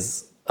what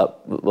is a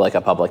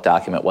public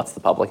document, what's the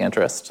public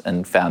interest,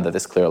 and found that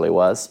this clearly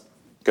was.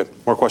 Good.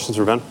 More questions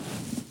for Ben?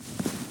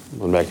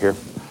 One back here.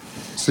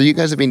 So you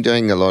guys have been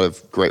doing a lot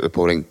of great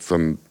reporting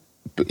from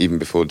even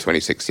before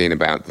 2016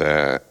 about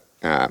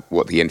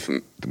what the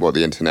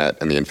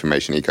internet and the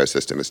information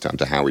ecosystem has done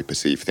to how we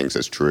perceive things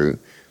as true.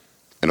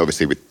 And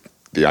obviously with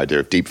the idea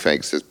of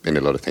deepfakes, there's been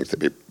a lot of things that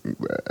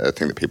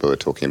people are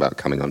talking about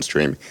coming on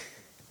stream.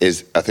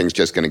 Are things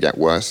just going to get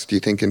worse, do you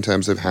think, in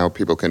terms of how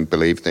people can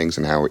believe things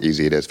and how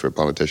easy it is for a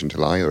politician to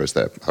lie, or is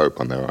there hope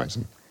on the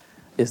horizon?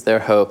 Is there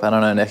hope? I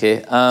don't know,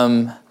 Nikki.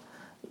 I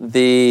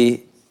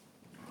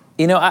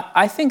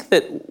think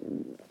that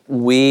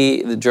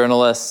we, the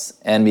journalists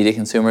and media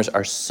consumers,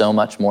 are so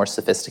much more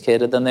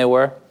sophisticated than they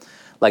were.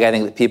 I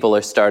think that people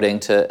are starting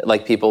to,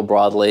 people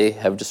broadly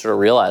have just sort of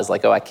realized,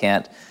 I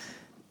can't,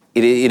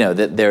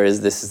 that there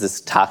is this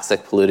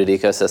toxic, polluted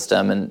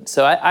ecosystem. And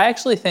so I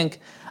actually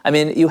think,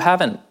 you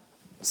haven't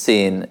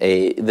seen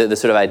the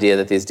sort of idea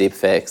that these deep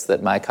fakes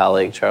that my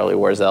colleague Charlie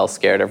Warzel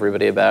scared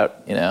everybody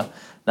about,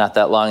 not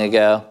that long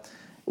ago,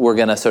 we're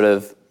going to sort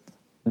of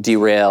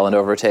derail and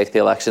overtake the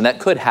election. That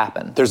could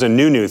happen. There's a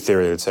new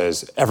theory that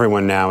says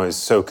everyone now is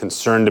so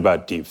concerned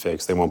about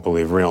deepfakes they won't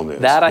believe real news.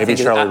 That Maybe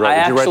Charlie wrote.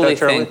 Did you write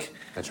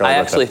that, Charlie? I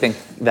actually think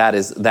that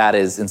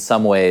is in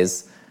some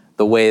ways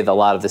the way that a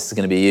lot of this is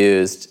going to be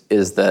used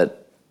is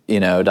that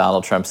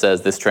Donald Trump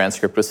says this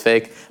transcript was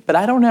fake, but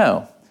I don't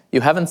know. You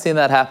haven't seen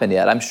that happen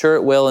yet. I'm sure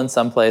it will in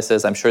some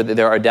places. I'm sure that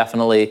there are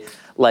definitely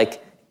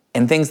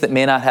and things that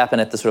may not happen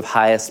at the sort of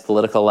highest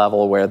political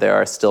level where there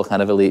are still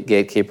kind of elite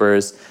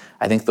gatekeepers.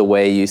 I think the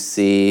way you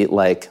see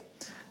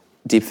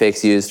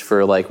deepfakes used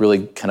for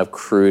really kind of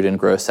crude and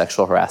gross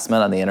sexual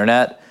harassment on the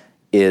internet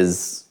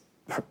is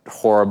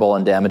horrible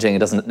and damaging. It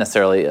doesn't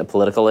necessarily a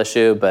political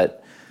issue,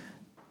 but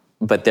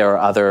there are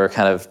other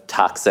kind of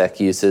toxic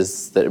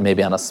uses that are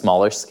maybe on a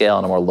smaller scale,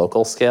 on a more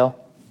local scale.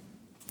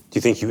 Do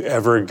you think you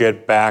ever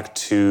get back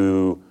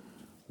to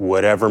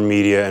whatever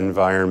media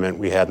environment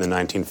we had in the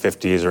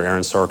 1950s, or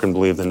Aaron Sorkin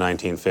believed in the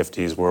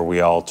 1950s, where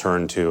we all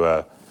turned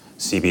to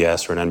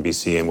CBS or an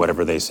NBC, and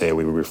whatever they say,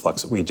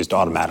 we just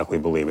automatically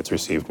believe it's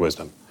received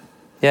wisdom.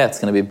 Yeah, it's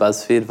going to be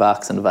BuzzFeed,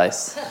 Vox, and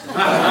Vice.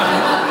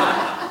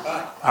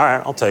 All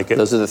right, I'll take it.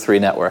 Those are the 3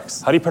 networks.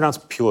 How do you pronounce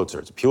Pulitzer?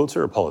 It's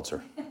Pulitzer or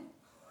Pulitzer?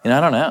 I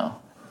don't know.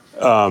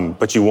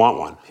 But you want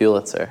one.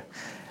 Pulitzer.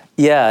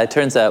 Yeah, it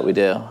turns out we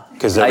do.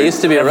 I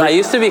used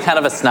to be kind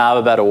of a snob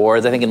about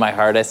awards. I think in my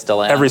heart I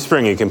still am. Every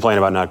spring you complain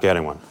about not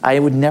getting one. I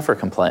would never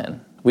complain.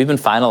 We've been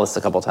finalists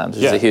a couple times,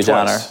 which is a huge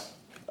twice.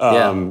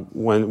 honor.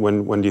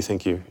 When do you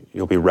think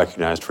you'll be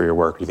recognized for your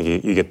work? Do you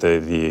think you get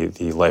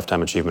the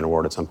Lifetime Achievement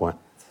Award at some point?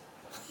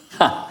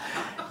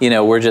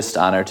 We're just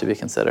honored to be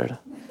considered.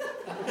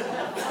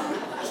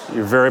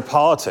 You're very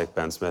politic,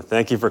 Ben Smith.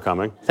 Thank you for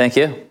coming. Thank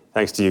you.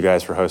 Thanks to you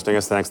guys for hosting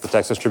us. Thanks to the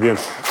Texas Tribune.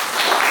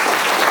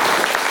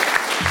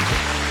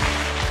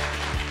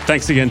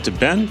 Thanks again to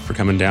Ben for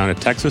coming down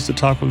to Texas to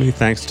talk with me.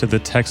 Thanks to the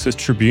Texas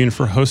Tribune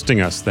for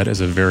hosting us. That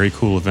is a very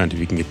cool event. If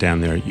you can get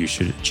down there, you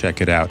should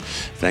check it out.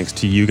 Thanks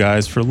to you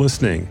guys for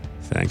listening.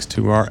 Thanks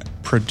to our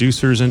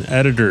producers and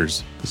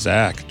editors,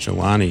 Zach,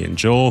 Jelani, and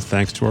Joel.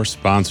 Thanks to our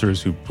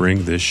sponsors who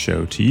bring this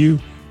show to you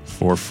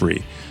for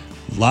free.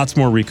 Lots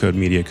more Recode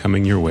Media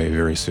coming your way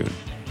very soon.